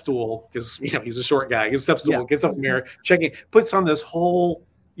step stool because he's a short guy. He gets a step stool, gets up in the mirror, checking, puts on this whole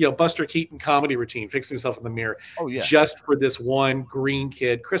Buster Keaton comedy routine, fixing himself in the mirror, just for this one green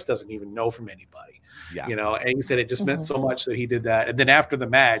kid. Chris doesn't even know from anybody, And he said it just meant so much that he did that. And then after the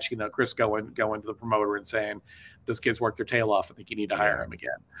match, Chris going to the promoter and saying, "This kid's worked their tail off. I think you need to hire him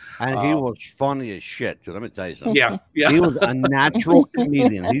again." And he was funny as shit. Too. Let me tell you something. Yeah. He was a natural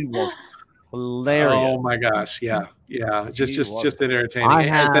comedian. He was hilarious. Oh my gosh, yeah. Just entertaining. I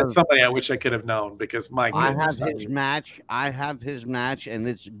have, That's somebody I wish I could have known, because my goodness, I have his match, and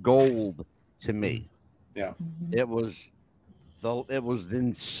it's gold to me. Yeah, it was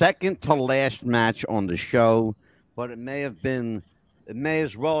the second to last match on the show, but it may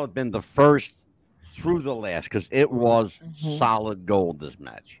as well have been the first through the last, because it was solid gold. This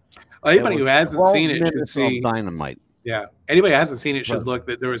match. Anybody who hasn't seen it should see Dynamite. Yeah, anybody who hasn't seen it should look.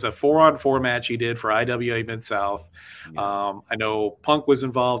 That there was a 4-on-4 match he did for IWA Mid-South. Yeah. I know Punk was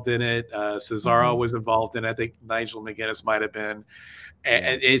involved in it. Cesaro was involved in it. I think Nigel McGuinness might have been.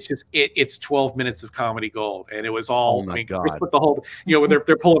 And it's 12 minutes of comedy gold, and it was all. Chris put the whole, where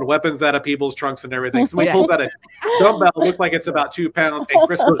they're pulling weapons out of people's trunks and everything. Somebody pulls out a dumbbell, looks like it's about 2 pounds, and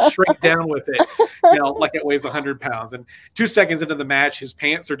Chris goes straight down with it, like it weighs 100 pounds. And 2 seconds into the match, his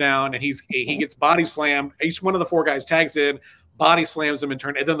pants are down, and he gets body slammed. Each one of the 4 guys tags in, body slams him and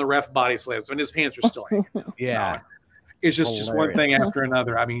then the ref body slams him, and his pants are still hanging down. Yeah. It's just one thing after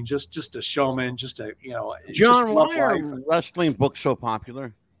another. I mean, just a showman, John, why are wrestling books so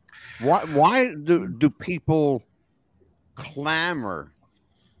popular? Why do people clamor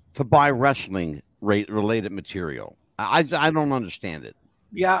to buy wrestling related material? I don't understand it.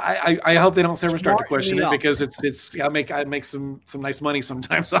 Yeah, I hope they don't ever start to question it, because I make some nice money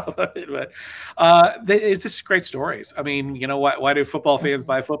sometimes off of it, but it's just great stories. I mean, why do football fans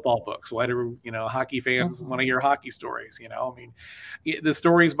buy football books? Why do hockey fans want to hear hockey stories? I mean, the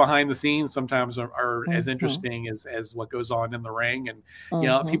stories behind the scenes sometimes are as interesting as what goes on in the ring, and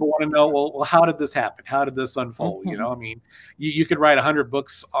people want to know, well, how did this happen? How did this unfold? I mean, you could write 100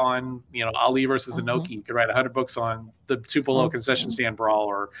 books on Ali versus Inoki. You could write 100 books on the Tupelo concession stand brawl,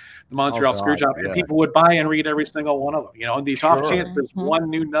 or the Montreal Screwjob, and people would buy and read every single one of them. And the off chance there's one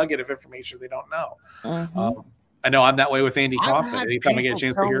new nugget of information they don't know. I know I'm that way with Andy Kaufman. Anytime I get a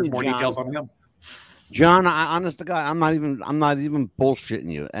chance to hear more details on him. John, honest to God, I'm not even bullshitting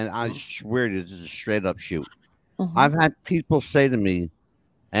you, and I swear to you, this is a straight up shoot. I've had people say to me,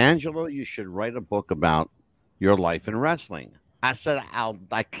 Angelo, you should write a book about your life in wrestling. I said,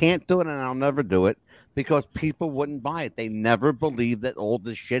 I can't do it, and I'll never do it, because people wouldn't buy it. They never believed that all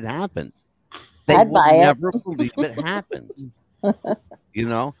this shit happened. They would never believe it happened.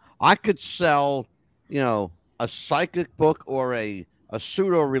 I could sell, a psychic book or a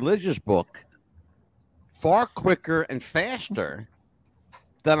pseudo-religious book far quicker and faster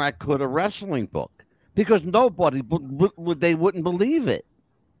than I could a wrestling book, because nobody they wouldn't believe it.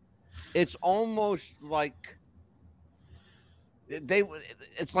 It's almost like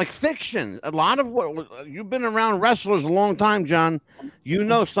it's like fiction. A lot of what you've been around wrestlers a long time, John.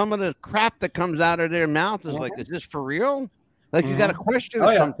 Some of the crap that comes out of their mouth is like, is this for real? Like you got to question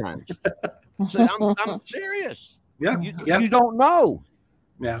it sometimes. So I'm serious. Yeah, you don't know.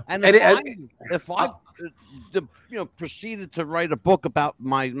 Yeah, and if I proceeded to write a book about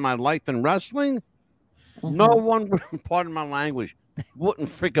my life in wrestling, no one would, pardon my language, wouldn't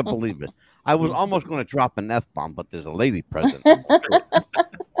freaking believe it. I was almost going to drop an F-bomb, but there's a lady present.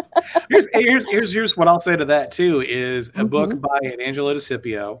 Here's what I'll say to that too, is a book by an Angelo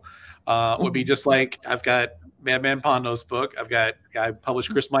DeCipio would be just like, I've got Madman Pondo's book. I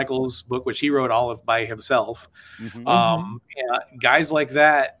published Chris Michaels' book, which he wrote all of by himself. Guys like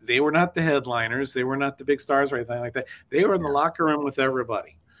that, they were not the headliners. They were not the big stars or anything like that. They were in the locker room with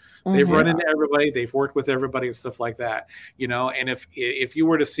everybody. They've run into everybody. They've worked with everybody and stuff like that, And if you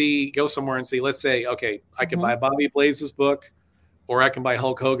were to go somewhere and see, let's say, okay, I can buy Bobby Blaze's book, or I can buy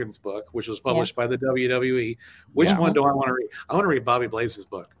Hulk Hogan's book, which was published by the WWE. Which one do I want to read? I want to read Bobby Blaze's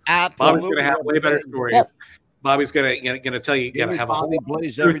book. Absolutely. Bobby's going to have way better stories. Yep. Bobby's going to tell you, got to have a whole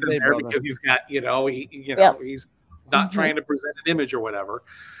Blaze every day, because he's got, he's not trying to present an image or whatever.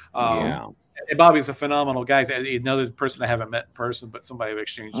 And Bobby's a phenomenal guy. Another person I haven't met in person, but somebody I've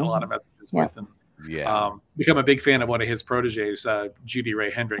exchanged a lot of messages with, and become a big fan of one of his proteges, Judy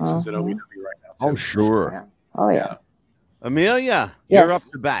Ray Hendricks, who's at OVW right now too. Oh, sure. Yeah. Oh, yeah. Amelia, you're up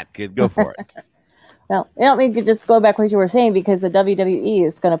to bat, kid. Go for it. Well, let me just go back to what you were saying, because the WWE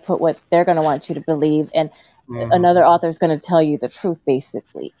is going to put what they're going to want you to believe, and another author is going to tell you the truth,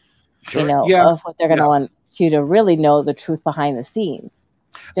 basically, of what they're going to want you to really know, the truth behind the scenes.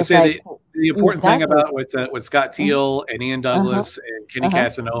 Just the important thing about with Scott Teal and Ian Douglas and Kenny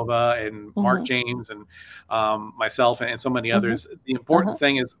Casanova and Mark James and myself and so many others, the important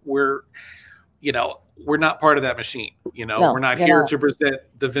thing is we're not part of that machine. We're not here to present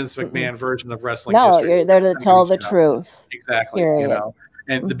the Vince McMahon version of wrestling history. You're there to tell the truth. Exactly.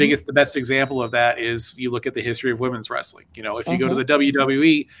 And the best example of that is you look at the history of women's wrestling. If you go to the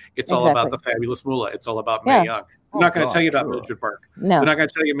WWE, it's all about the Fabulous Moolah. It's all about Mae Young. They're not going to God, tell you about sure. Mildred Burke. No. They're not going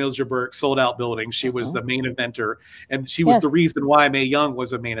to tell you Mildred Burke sold out buildings. She was the main eventer, and she was Yes. the reason why Mae Young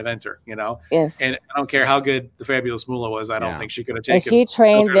was a main eventer. You know, Yes. and I don't care how good the Fabulous Moolah was. I don't think she could have And taken. she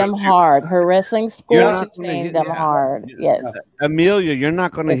trained them hard. Her wrestling school, she trained them hard. Yes. Amelia, you're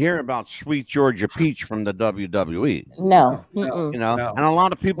not going to hear about Sweet Georgia Peach from the WWE. No. You know, and a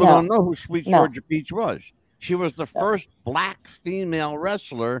lot of people don't know who Sweet Georgia Peach was. She was the first black female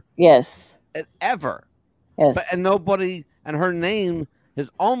wrestler. Yes. Ever. Yes. And nobody, and her name has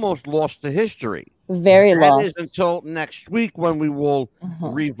almost lost to history. Very lost. That is until next week when we will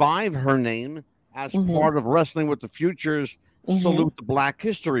revive her name as part of Wrestling with the Future's Salute the Black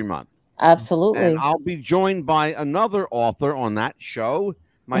History Month. Absolutely. And I'll be joined by another author on that show,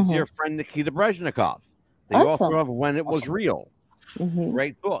 my dear friend Nikita Brezhnikov, the author of When It Was Real.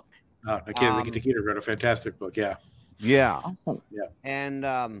 Great book. Nikita wrote a fantastic book. Yeah. Awesome. Yeah. And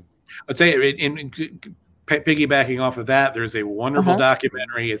I'd say in piggybacking off of that, there's a wonderful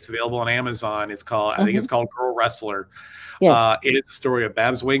documentary. It's available on Amazon. It's called, I think it's called Girl Wrestler. Yes. It is the story of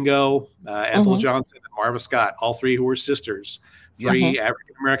Babs Wingo, Ethel Johnson, and Marva Scott, all three who were sisters, three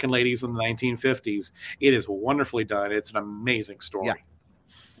African American ladies in the 1950s. It is wonderfully done. It's an amazing story. Yeah.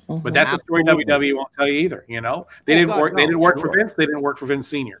 But that's a story WWE won't tell you either. You know, they didn't work. They didn't work for Vince. They didn't work for Vince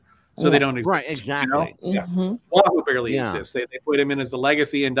Senior. So they don't exist. Right, exactly. You know? Wahoo barely exists. They put him in as a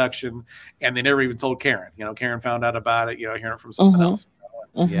legacy induction, and they never even told Karen. You know, Karen found out about it, hearing it from someone else.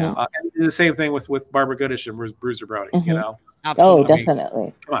 And the same thing with Barbara Goodish and Bruiser Brody, you know. Absolutely. Oh,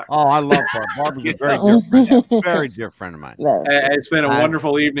 definitely. Come on. Oh, I love Barbara. Barbara's a very dear friend. Very dear friend of mine. It's been a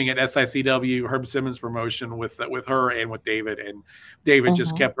wonderful evening at SICW, Herb Simmons promotion with her and with David. And David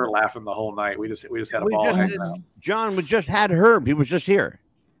just kept her laughing the whole night. We just had a ball hanging out. John, we just had Herb. He was just here.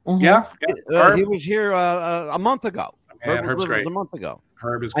 Yeah. He was here a month ago. Man, Herb's great. A month ago.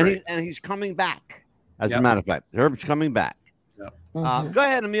 Herb is great. And he's coming back, as a matter of fact. Herb's coming back. Go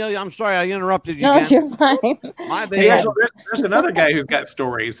ahead, Amelia. I'm sorry I interrupted you. No, you're fine. There's another guy who's got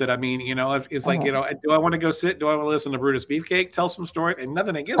stories that, I mean, if it's like, do I want to go sit? Do I want to listen to Brutus Beefcake tell some stories? And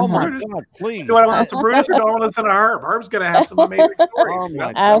nothing against Brutus. God, please. Do I want to listen to Brutus or do I want to listen to Herb? Herb's going to have some amazing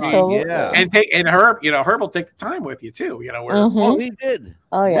stories. Absolutely. Yeah. And Herb, Herb will take the time with you too. Oh, he did.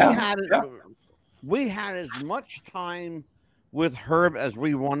 Oh, yeah. We had as much time with Herb as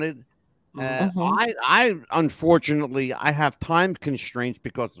we wanted. I unfortunately I have time constraints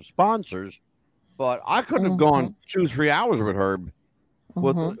because of sponsors, but I could have gone 2-3 hours with Herb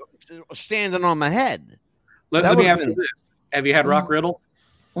with standing on my head. Let me ask you this: have you had Rock Riddle?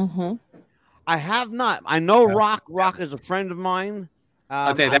 I have not. I know Rock. Rock is a friend of mine.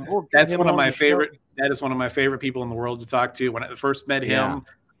 I'll tell you that's one of my favorite. That is one of my favorite people in the world to talk to. When I first met him,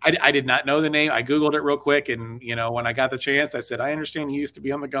 I did not know the name. I Googled it real quick, and when I got the chance, I said, "I understand you used to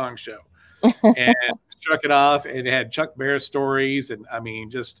be on the Gong Show." And struck it off. It had Chuck Bear stories, and I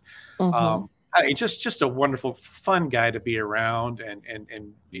mean, just a wonderful, fun guy to be around, and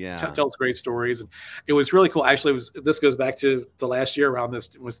tells great stories. And it was really cool. Actually, this goes back to last year around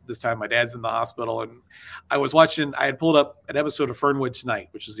this time. My dad's in the hospital, and I was watching. I had pulled up an episode of Fernwood Tonight,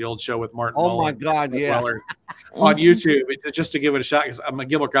 which is the old show with Martin. Oh my God, on YouTube, just to give it a shot, because I'm a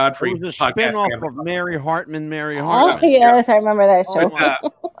Gilbert Godfrey podcast of Mary Hartman. Oh yes, I remember that show.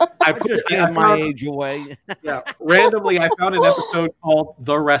 I just gave my age away. Randomly, I found an episode called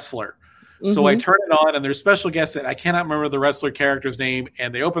The Wrestler. So I turn it on, and there's special guests that I cannot remember the wrestler character's name,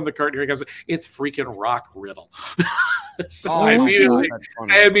 and they open the curtain. Here he comes. It's freaking Rock Riddle. So I immediately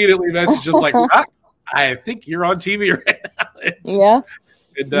messaged him like, Rock, I think you're on TV right now.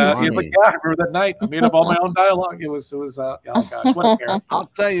 And he's like, I remember that night. I made up all my own dialogue. It was oh gosh, what a character.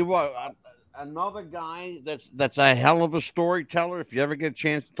 I'll tell you what, another guy that's a hell of a storyteller, if you ever get a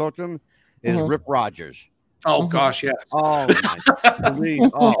chance to talk to him, is Rip Rogers. Oh gosh, yes. Oh my!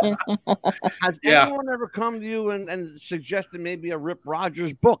 Has anyone ever come to you and suggested maybe a Rip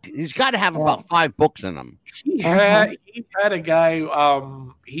Rogers book? He's got to have about 5 books in him. He had a guy.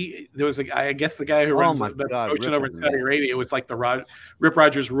 There was a guy. I guess the guy who runs the promotion over at Saudi Arabia. It was like the Rip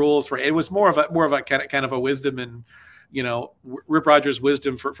Rogers rules for. It was more of a kind of a wisdom and. Rip Rogers'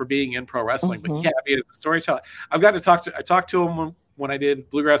 wisdom for being in pro wrestling. But as a storyteller, I've got to talk to. I talked to him when I did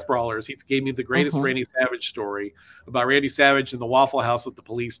Bluegrass Brawlers. He gave me the greatest Randy Savage story about Randy Savage in the Waffle House with the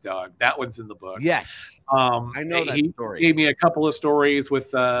police dog. That one's in the book. Yes, I know that story. He gave me a couple of stories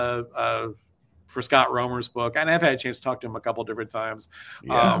with for Scott Romer's book, and I've had a chance to talk to him a couple different times.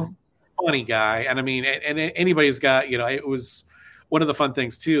 Funny guy, and I mean, and anybody's got it was. One of the fun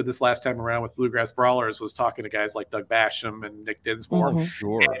things too, this last time around with Bluegrass Brawlers, was talking to guys like Doug Basham and Nick Dinsmore, and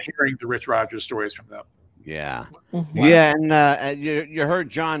hearing the Rich Rogers stories from them. Yeah, and you heard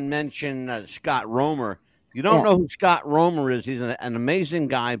John mention Scott Romer. You don't know who Scott Romer is. He's an amazing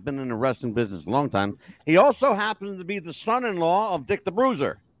guy, been in the wrestling business a long time. He also happens to be the son-in-law of Dick the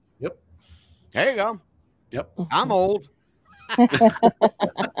Bruiser. Yep. There you go. Yep. I'm old.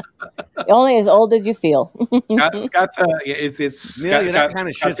 Only as old as you feel. Scott's it's Amelia, Scott, that kind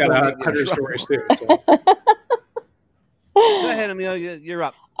of Scott's shit's got gonna get you in 100 trouble. stories too. So. Go ahead, Amelia. You're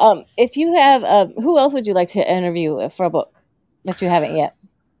up. If you have, who else would you like to interview for a book that you haven't yet?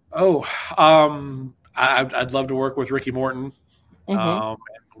 Oh, I'd love to work with Ricky Morton.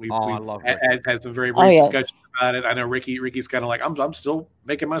 We've had some very brief discussions about it. I know Ricky's kind of like, I'm still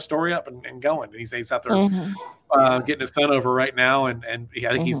making my story up and going. And he's out there getting his son over right now. And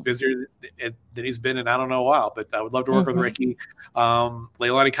I think he's busier than he's been in I don't know a while. But I would love to work with Ricky.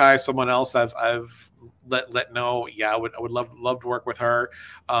 Leilani Kai is someone else I've let know. Yeah, I would love to work with her.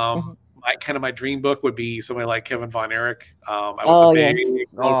 My dream book would be somebody like Kevin Von Erich. I was a big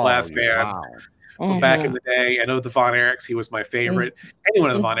World Class fan. Wow. Back in the day, I know the Von Erichs. He was my favorite. Any one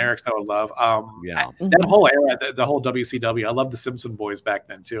of the Von Erichs, I would love. That whole era, the whole WCW. I love the Simpson Boys back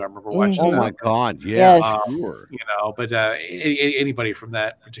then too. I remember watching. Oh my God, yeah, sure. But anybody from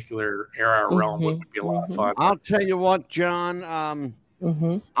that particular era or realm would be a lot of fun. I'll tell you what, John.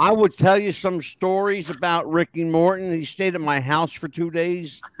 I would tell you some stories about Ricky Morton. He stayed at my house for 2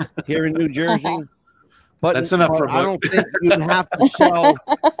 days here in New Jersey. But that's enough for a book. I don't think you'd have to sell.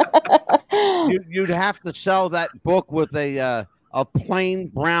 You'd have to sell that book with a plain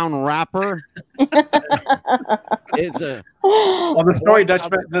brown wrapper. It's a the story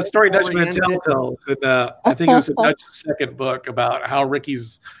Dutchman tells, and I think it was a Dutch's second book about how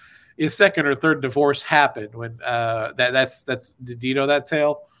Ricky's his second or third divorce happened. When that's do you know that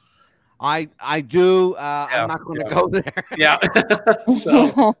tale? I do. I'm not going to go there. Yeah.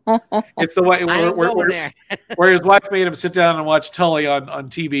 So it's the way where his wife made him sit down and watch Tully on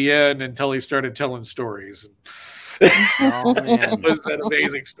TBN until he started telling stories. Oh, man. It was an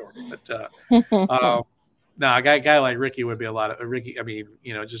amazing story. But a guy like Ricky would be a lot of Ricky. I mean,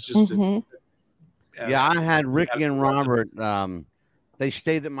 I had Ricky and Robert. They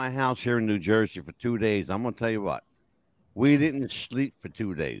stayed at my house here in New Jersey for 2 days. I'm going to tell you what. We didn't sleep for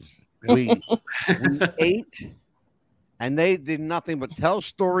 2 days. We ate, and they did nothing but tell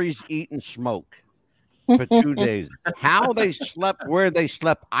stories, eat, and smoke for 2 days. How they slept, where they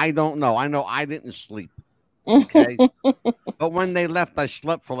slept, I don't know. I know I didn't sleep. Okay, but when they left, I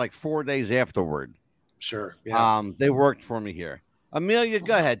slept for like 4 days afterward. Sure. Yeah. They worked for me here. Amelia,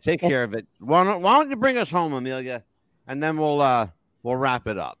 go ahead, take care of it. Why don't you bring us home, Amelia, and then we'll wrap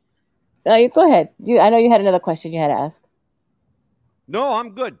it up. You go ahead. I know you had another question you had to ask. No,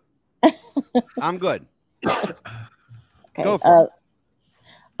 I'm good. I'm good. Okay. Go for it.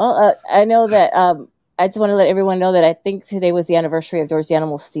 I know that I just want to let everyone know that I think today was the anniversary of George the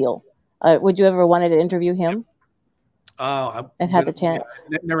Animal Steele. Would you ever wanted to interview him? And had the chance?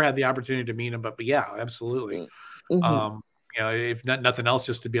 Never had the opportunity to meet him, but yeah, absolutely. If nothing else,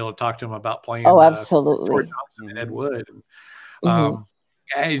 just to be able to talk to him about playing. Absolutely. George Johnson and Ed Wood. I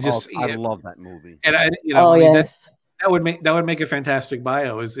love that movie. And yes. That would make a fantastic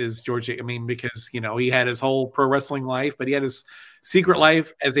bio is George. I mean, because he had his whole pro wrestling life, but he had his secret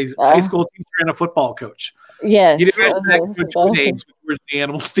life as a high school teacher and a football coach. Yes, you didn't imagine that for 2 days with the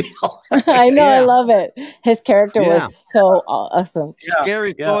Animal Steel. I know, I love it. His character was so awesome.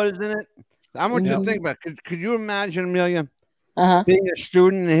 Scary thought, isn't it? I want you to think about it. Could you imagine, Amelia, being a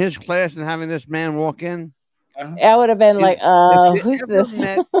student in his class and having this man walk in? I would have been who's this?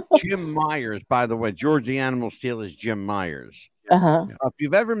 Met Jim Myers, by the way. George the Animal Steel is Jim Myers. If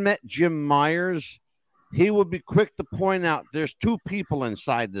you've ever met Jim Myers, he would be quick to point out there's two people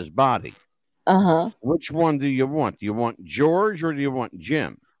inside this body. Which one do you want? Do you want George or do you want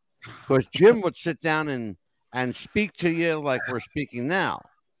Jim? Because Jim would sit down and speak to you like we're speaking now.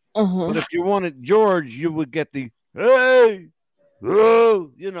 But if you wanted George, you would get the hey, oh,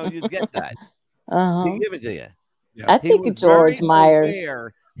 you'd get that. He give it to you. I think George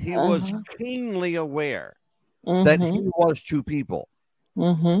Myers. He was keenly aware that he was two people.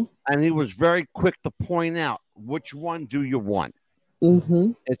 And he was very quick to point out, which one do you want?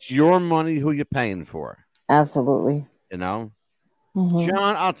 It's your money, who you're paying for. Absolutely. John,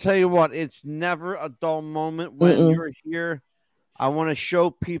 I'll tell you what, it's never a dull moment when you're here. I want to show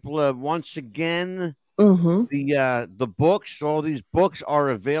people once again the books. All these books are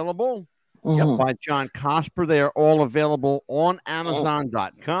available by John Cosper. They are all available on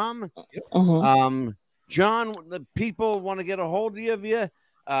Amazon.com. John, the people want to get a hold of you.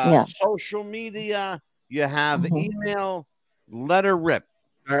 Social media. You have email, letter rip.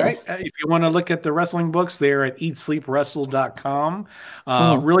 All right. Yes. If you want to look at the wrestling books, they're at eatsleepwrestle.com.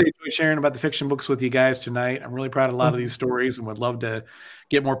 Mm-hmm. Really enjoy sharing about the fiction books with you guys tonight. I'm really proud of a lot of these stories and would love to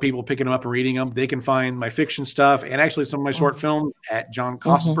get more people picking them up and reading them. They can find my fiction stuff and actually some of my short films at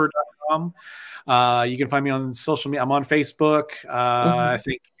johncosper.com. You can find me on social media. I'm on Facebook. I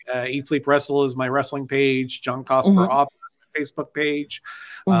think Eat Sleep Wrestle is my wrestling page. John Cosper Author Facebook page.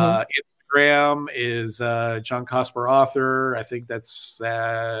 Instagram is John Cosper Author. I think that's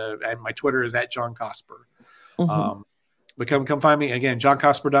and my Twitter is at John Cosper. But come find me again,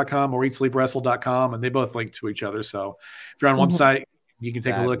 johncosper.com or eatsleepwrestle.com, and they both link to each other. So if you're on one site, you can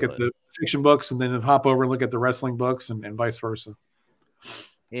take a look at the fiction books and then hop over and look at the wrestling books and vice versa.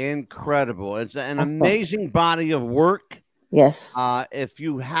 Incredible. It's an amazing body of work. Yes. If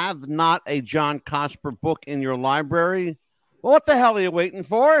you have not a John Cosper book in your library, well, what the hell are you waiting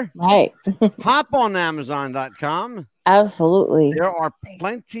for? Right. Hop on Amazon.com. Absolutely. There are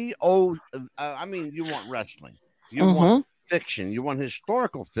plenty. I mean, you want wrestling. You want fiction. You want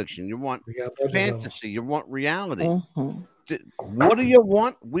historical fiction. You want fantasy. You want reality. What do you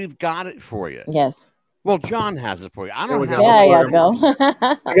want? We've got it for you. Yes. Well, John has it for you. I don't have it. Go.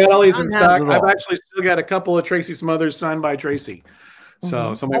 I got all these in stock. I've actually still got a couple of Tracy Smothers signed by Tracy.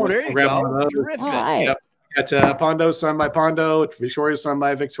 So somebody wants to grab one of those. Terrific. Right. Got Pondo signed by Pondo, Victoria signed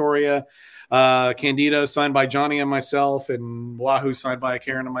by Victoria, Candido signed by Johnny and myself, and Wahoo signed by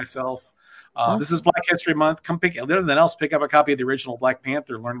Karen and myself. This is Black History Month. Come pick, other than else, pick up a copy of the original Black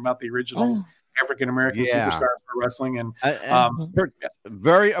Panther, learn about the original African-American superstars for wrestling. And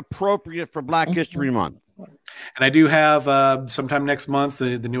very appropriate for Black History Month. And I do have sometime next month,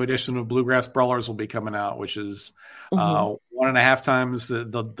 the new edition of Bluegrass Brawlers will be coming out, which is 1.5 times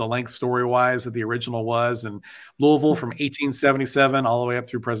the length story-wise that the original was, and Louisville from 1877 all the way up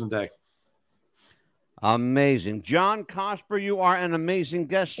through present day. Amazing. John Cosper, you are an amazing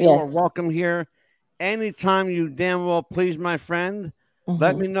guest. You are welcome here anytime you damn well please, my friend.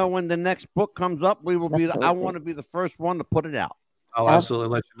 Let me know when the next book comes up. We will be. I want to be the first one to put it out. I'll absolutely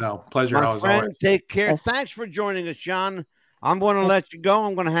let you know. Pleasure. My friend, take care. Thanks for joining us, John. I'm going to let you go.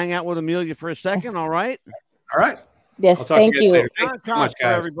 I'm going to hang out with Amelia for a second. All right. All right. Yes. Thank you. John Cosper,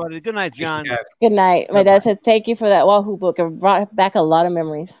 everybody. Good night, John. Good night. My dad said thank you for that Wahoo book. It brought back a lot of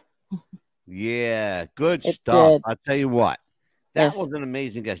memories. Yeah, good stuff. I'll tell you what. That was an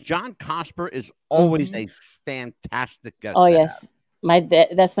amazing guest. John Cosper is always a fantastic guest. Oh, yes.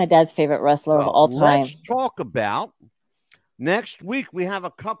 That's my dad's favorite wrestler of all time. Let's talk about next week. We have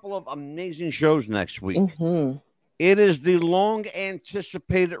a couple of amazing shows next week. It is the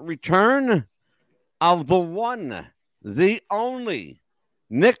long-anticipated return of the one, the only,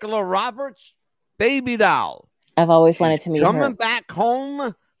 Nicola Roberts, baby doll. I've always wanted to meet her. Coming back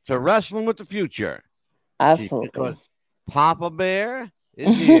home to Wrestling with the Future. Absolutely. Because Papa Bear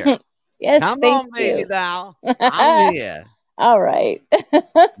is here. Yes, come on, baby doll. I'm here. All right.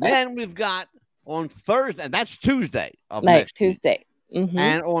 Then we've got on Thursday, and that's Tuesday of next Tuesday.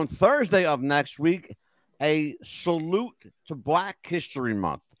 And on Thursday of next week, a salute to Black History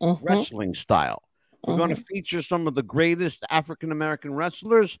Month, wrestling style. We're going to feature some of the greatest African-American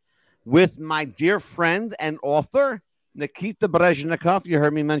wrestlers with my dear friend and author, Nikita Brezhnikov. You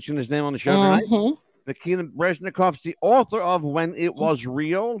heard me mention his name on the show tonight. Nikita Brezhnikov's the author of When It Was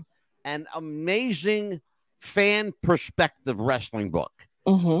Real, an amazing fan perspective wrestling book.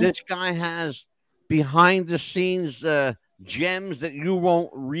 This guy has behind-the-scenes gems that you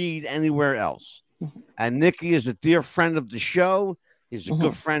won't read anywhere else. And Nikki is a dear friend of the show. He's a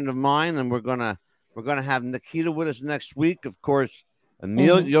good friend of mine, and we're gonna have Nikita with us next week. Of course,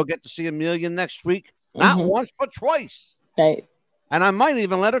 Amelia, you'll get to see Amelia next week. Not once, but twice. Right. And I might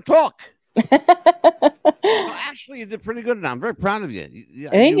even let her talk. Well, actually, you did pretty good. And I'm very proud of you.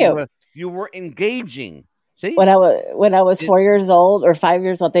 Thank you. You were engaging. See? When I was 4 years old or 5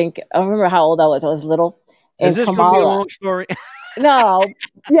 years, I think. I don't remember how old I was. I was little. And is this going to be a long story? No.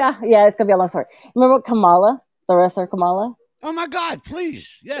 Yeah, it's going to be a long story. Remember Kamala, the wrestler Kamala? Oh, my God, please.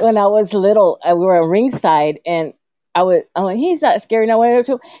 Yes. When I was little, we were at ringside, and I'm like, he's not scary. And I went up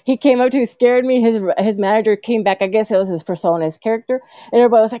to him. He came up to me, scared me. His manager came back. I guess it was his persona, his character. And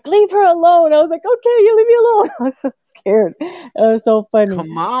everybody was like, leave her alone. I was like, okay, you leave me alone. I was so scared. It was so funny.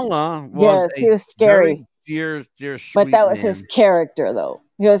 Kamala was he was scary. Dear, sweet but that was his character, though.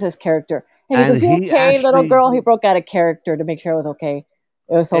 He was his character. And he goes, you okay, little girl? He broke out a character to make sure I was okay.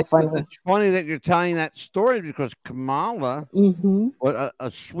 It was so funny. It's funny that you're telling that story because Kamala was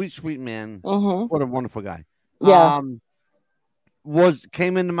a sweet, sweet man. What a wonderful guy. Yeah.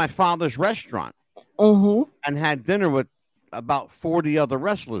 Came into my father's restaurant and had dinner with about 40 other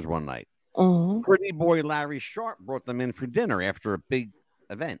wrestlers one night. Pretty boy Larry Sharp brought them in for dinner after a big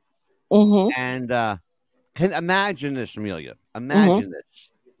event. Mm-hmm. And can imagine this, Amelia. Mm-hmm. Imagine this.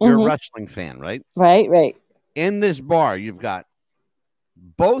 You're a Mm-hmm. wrestling fan, right? Right. In this bar, you've got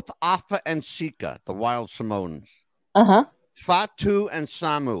both Afa and Sika, the Wild Samoans, Uh-huh. Fatu and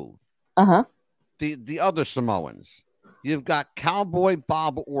Samu, Uh-huh. the other Samoans. You've got Cowboy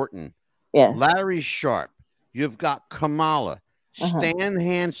Bob Orton, Yes. Larry Sharp. You've got Kamala, Stan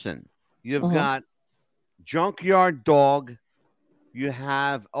Hansen. You've got Junkyard Dog. You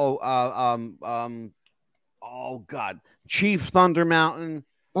have Chief Thunder Mountain.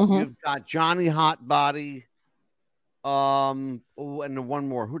 You've got Johnny Hot Body. And the one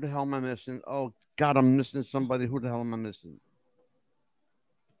more. Who the hell am I missing? Oh God, I'm missing somebody. Who the hell am I missing?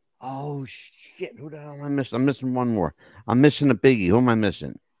 Oh shit! Who the hell am I missing? I'm missing one more. I'm missing a biggie. Who am I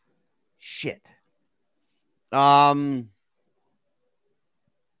missing? Shit. Bob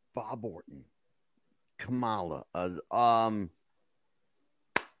Orton, Kamala.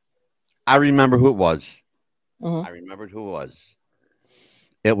 I remember who it was. I remembered who it was.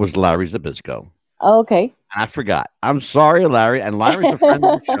 It was Larry Zbyszko. Oh, okay. I forgot. I'm sorry, Larry. And Larry's a friend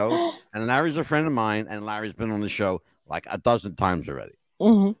of the show. And Larry's a friend of mine. And Larry's been on the show like a dozen times already.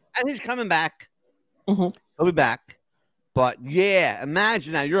 And he's coming back. He'll be back. But yeah,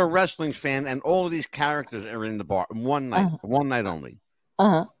 imagine now you're a wrestling fan and all of these characters are in the bar one night only.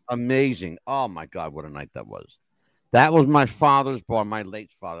 Amazing. Oh my God, what a night that was. That was my father's bar, my late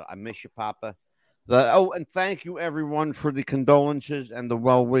father. I miss you, Papa. And thank you everyone for the condolences and the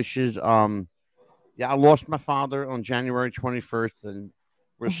well wishes. I lost my father on January 21st, and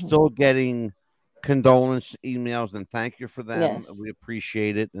we're still getting condolence emails, and thank you for them. Yes. We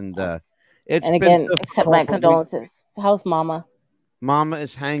appreciate it. And and again, accept my condolences. How's Mama? Mama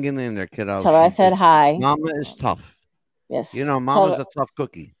is hanging in there, kiddo. Tell her I said hi. Mama is tough. Yes. You know, Mama's a tough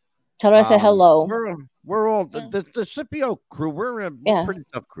cookie. Tell her I said hello. We're all the Scipio crew. We're a pretty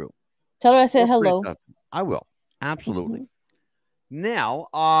tough crew. Tell her I said hello. I will. Absolutely. Now,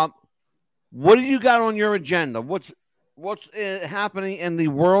 what do you got on your agenda? What's happening in the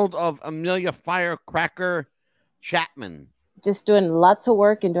world of Amelia Firecracker Chapman? Just doing lots of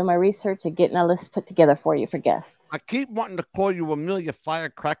work and doing my research and getting a list put together for you for guests. I keep wanting to call you Amelia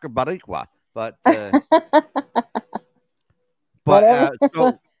Firecracker Baricua, but so,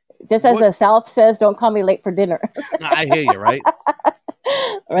 just as the South says, don't call me late for dinner. I hear you, right?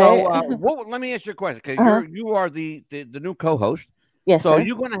 Right. So, let me ask you a question. Okay, you are the new co-host. Yes. So sir.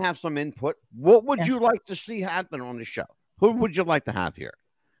 you're going to have some input. What would you like to see happen on the show? Who would you like to have here?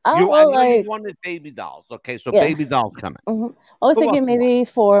 I know you wanted baby dolls. Okay, so baby dolls coming. I was thinking maybe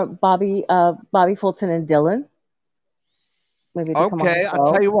for Bobby Fulton and Dylan. Maybe to come on the show.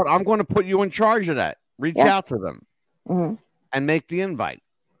 I'll tell you what. I'm going to put you in charge of that. Reach out to them and make the invite.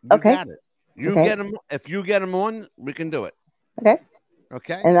 You got it. You get them. If you get them on, we can do it.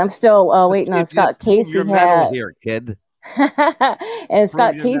 Okay. And I'm still waiting on Scott Casey. Your medal here, kid. And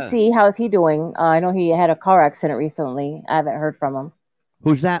Scott Casey, how's he doing? I know he had a car accident recently. I haven't heard from him.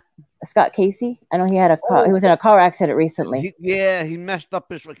 Who's that? Scott Casey. I know he had he was in a car accident recently. He messed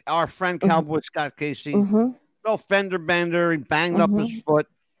up our friend Cowboy Scott Casey. No fender bender. He banged up his foot.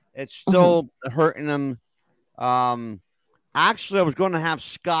 It's still hurting him. Actually, I was going to have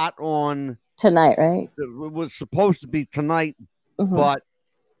Scott on tonight, right? It was supposed to be tonight, but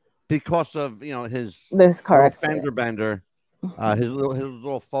because of this car accident. fender bender, his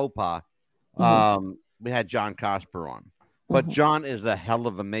little faux pas, we had John Cosper on. But John is a hell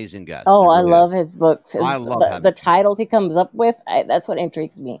of an amazing guy. Oh, I love his books. I love the titles he comes up with. That's what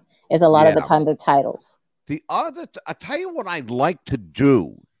intrigues me. Is a lot of the time the titles. I tell you what I'd like to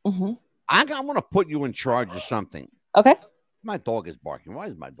do. I'm going to put you in charge of something. Okay. My dog is barking. Why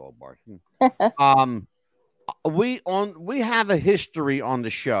is my dog barking? We have a history on the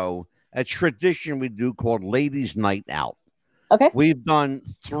show, a tradition we do called Ladies Night Out. Okay. We've done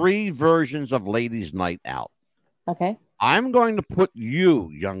 3 versions of Ladies Night Out. Okay. I'm going to put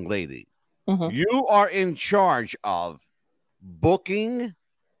you, young lady. You are in charge of booking,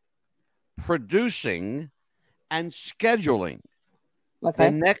 producing, and scheduling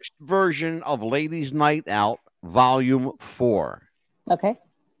the next version of Ladies Night Out, Volume 4.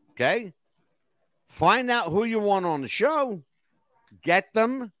 Okay? Find out who you want on the show. Get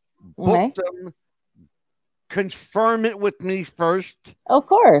them. Book them. Confirm it with me first. Of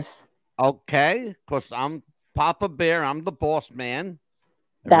course. Okay? Because I'm Papa Bear. I'm the boss man.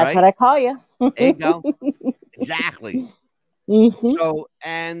 That's what I call you. There you go. Exactly. So,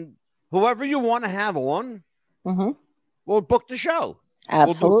 and whoever you want to have on, we'll book the show.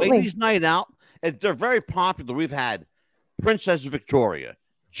 Absolutely. We'll do Ladies Night Out. They're very popular. We've had Princess Victoria,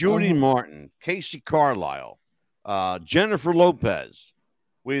 Judy Martin, Casey Carlisle, Jennifer Lopez,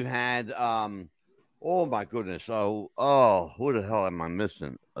 We've had oh my goodness. Oh, who the hell am I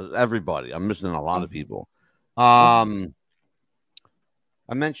missing? Everybody. I'm missing a lot of people. I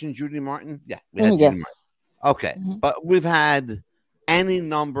mentioned Judy Martin. Yeah, we had Judy Martin. Okay. But we've had any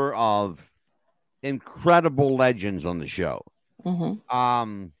number of incredible legends on the show.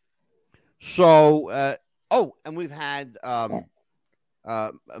 So and we've had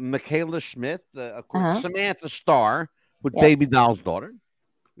Michaela Smith, of course, Samantha Starr with Baby Doll's daughter.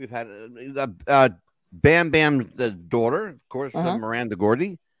 We've had Bam Bam's daughter, of course, Miranda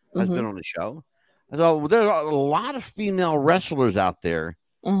Gordy has been on the show. So there are a lot of female wrestlers out there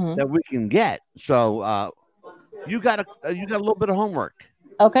that we can get. So you got a little bit of homework.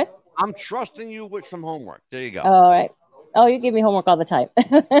 Okay. I'm trusting you with some homework. There you go. All right. Oh, you give me homework all the time.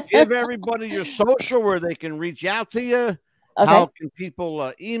 Give everybody your social where they can reach out to you. Okay. How can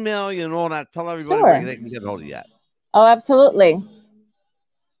people email you and all that? Tell everybody where they can get a hold of you at. Oh, absolutely.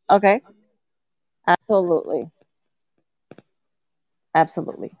 Okay. Absolutely.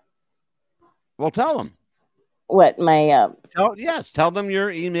 Well, tell them. What my tell them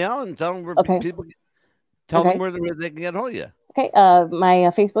your email and tell them where people tell them where they can get a hold of you. Okay. My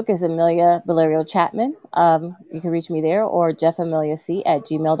Facebook is Amelia Valerio Chapman. You can reach me there or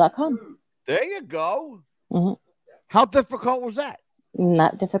jeffameliac@gmail.com. There you go. How difficult was that?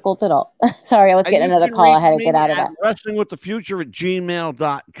 Not difficult at all. Sorry, I was getting another call. I had to get out of that.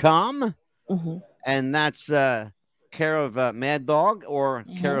 WrestlingWithTheFuture@gmail.com. And that's care of Mad Dog or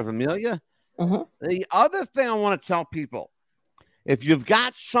care of Amelia. The other thing I want to tell people, if you've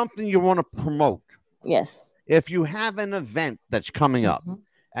got something you want to promote, yes. If you have an event that's coming up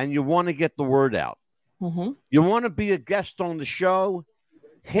and you want to get the word out, you want to be a guest on the show,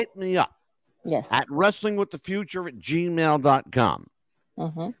 hit me up. Yes. At WrestlingWithTheFuture@gmail.com.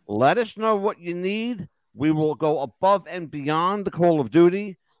 Let us know what you need. We will go above and beyond the call of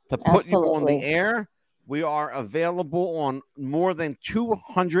duty to put you on the air. We are available on more than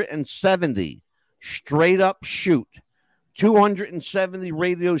 270 straight up shoot, 270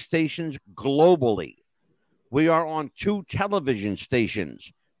 radio stations globally. We are on 2 television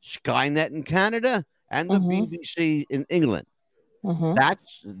stations, Skynet in Canada and the BBC in England.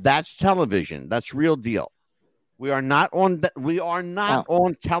 That's television. That's real deal. We are not on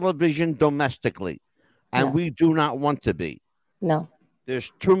on television domestically, and we do not want to be. No.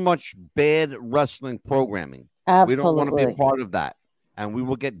 There's too much bad wrestling programming. Absolutely. We don't want to be a part of that, and we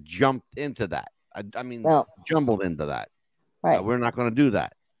will get jumped into that. I mean, jumbled into that. Right. We're not going to do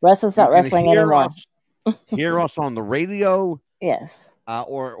that. Wrestling's not wrestling anymore. Hear us on the radio. Yes.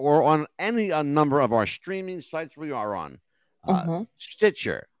 Or on any number of our streaming sites we are on.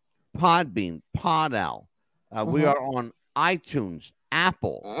 Stitcher, Podbean, Podowl. We are on iTunes,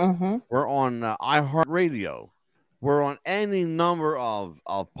 Apple. We're on iHeartRadio. We're on any number of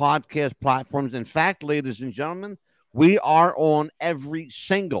podcast platforms. In fact, ladies and gentlemen, we are on every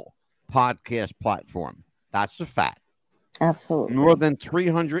single podcast platform. That's a fact. Absolutely. More than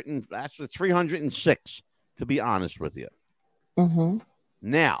 300, that's 306, to be honest with you.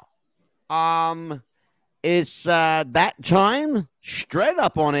 Now, it's that time, straight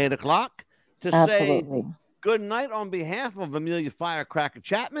up on 8 o'clock, to say good night on behalf of Amelia Firecracker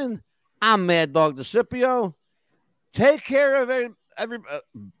Chapman. I'm Mad Dog DeCipio. Take care of everybody.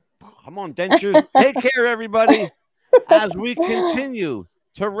 I'm on dentures. Take care, everybody, as we continue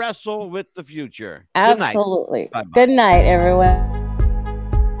to wrestle with the future. Absolutely. Good night, everyone.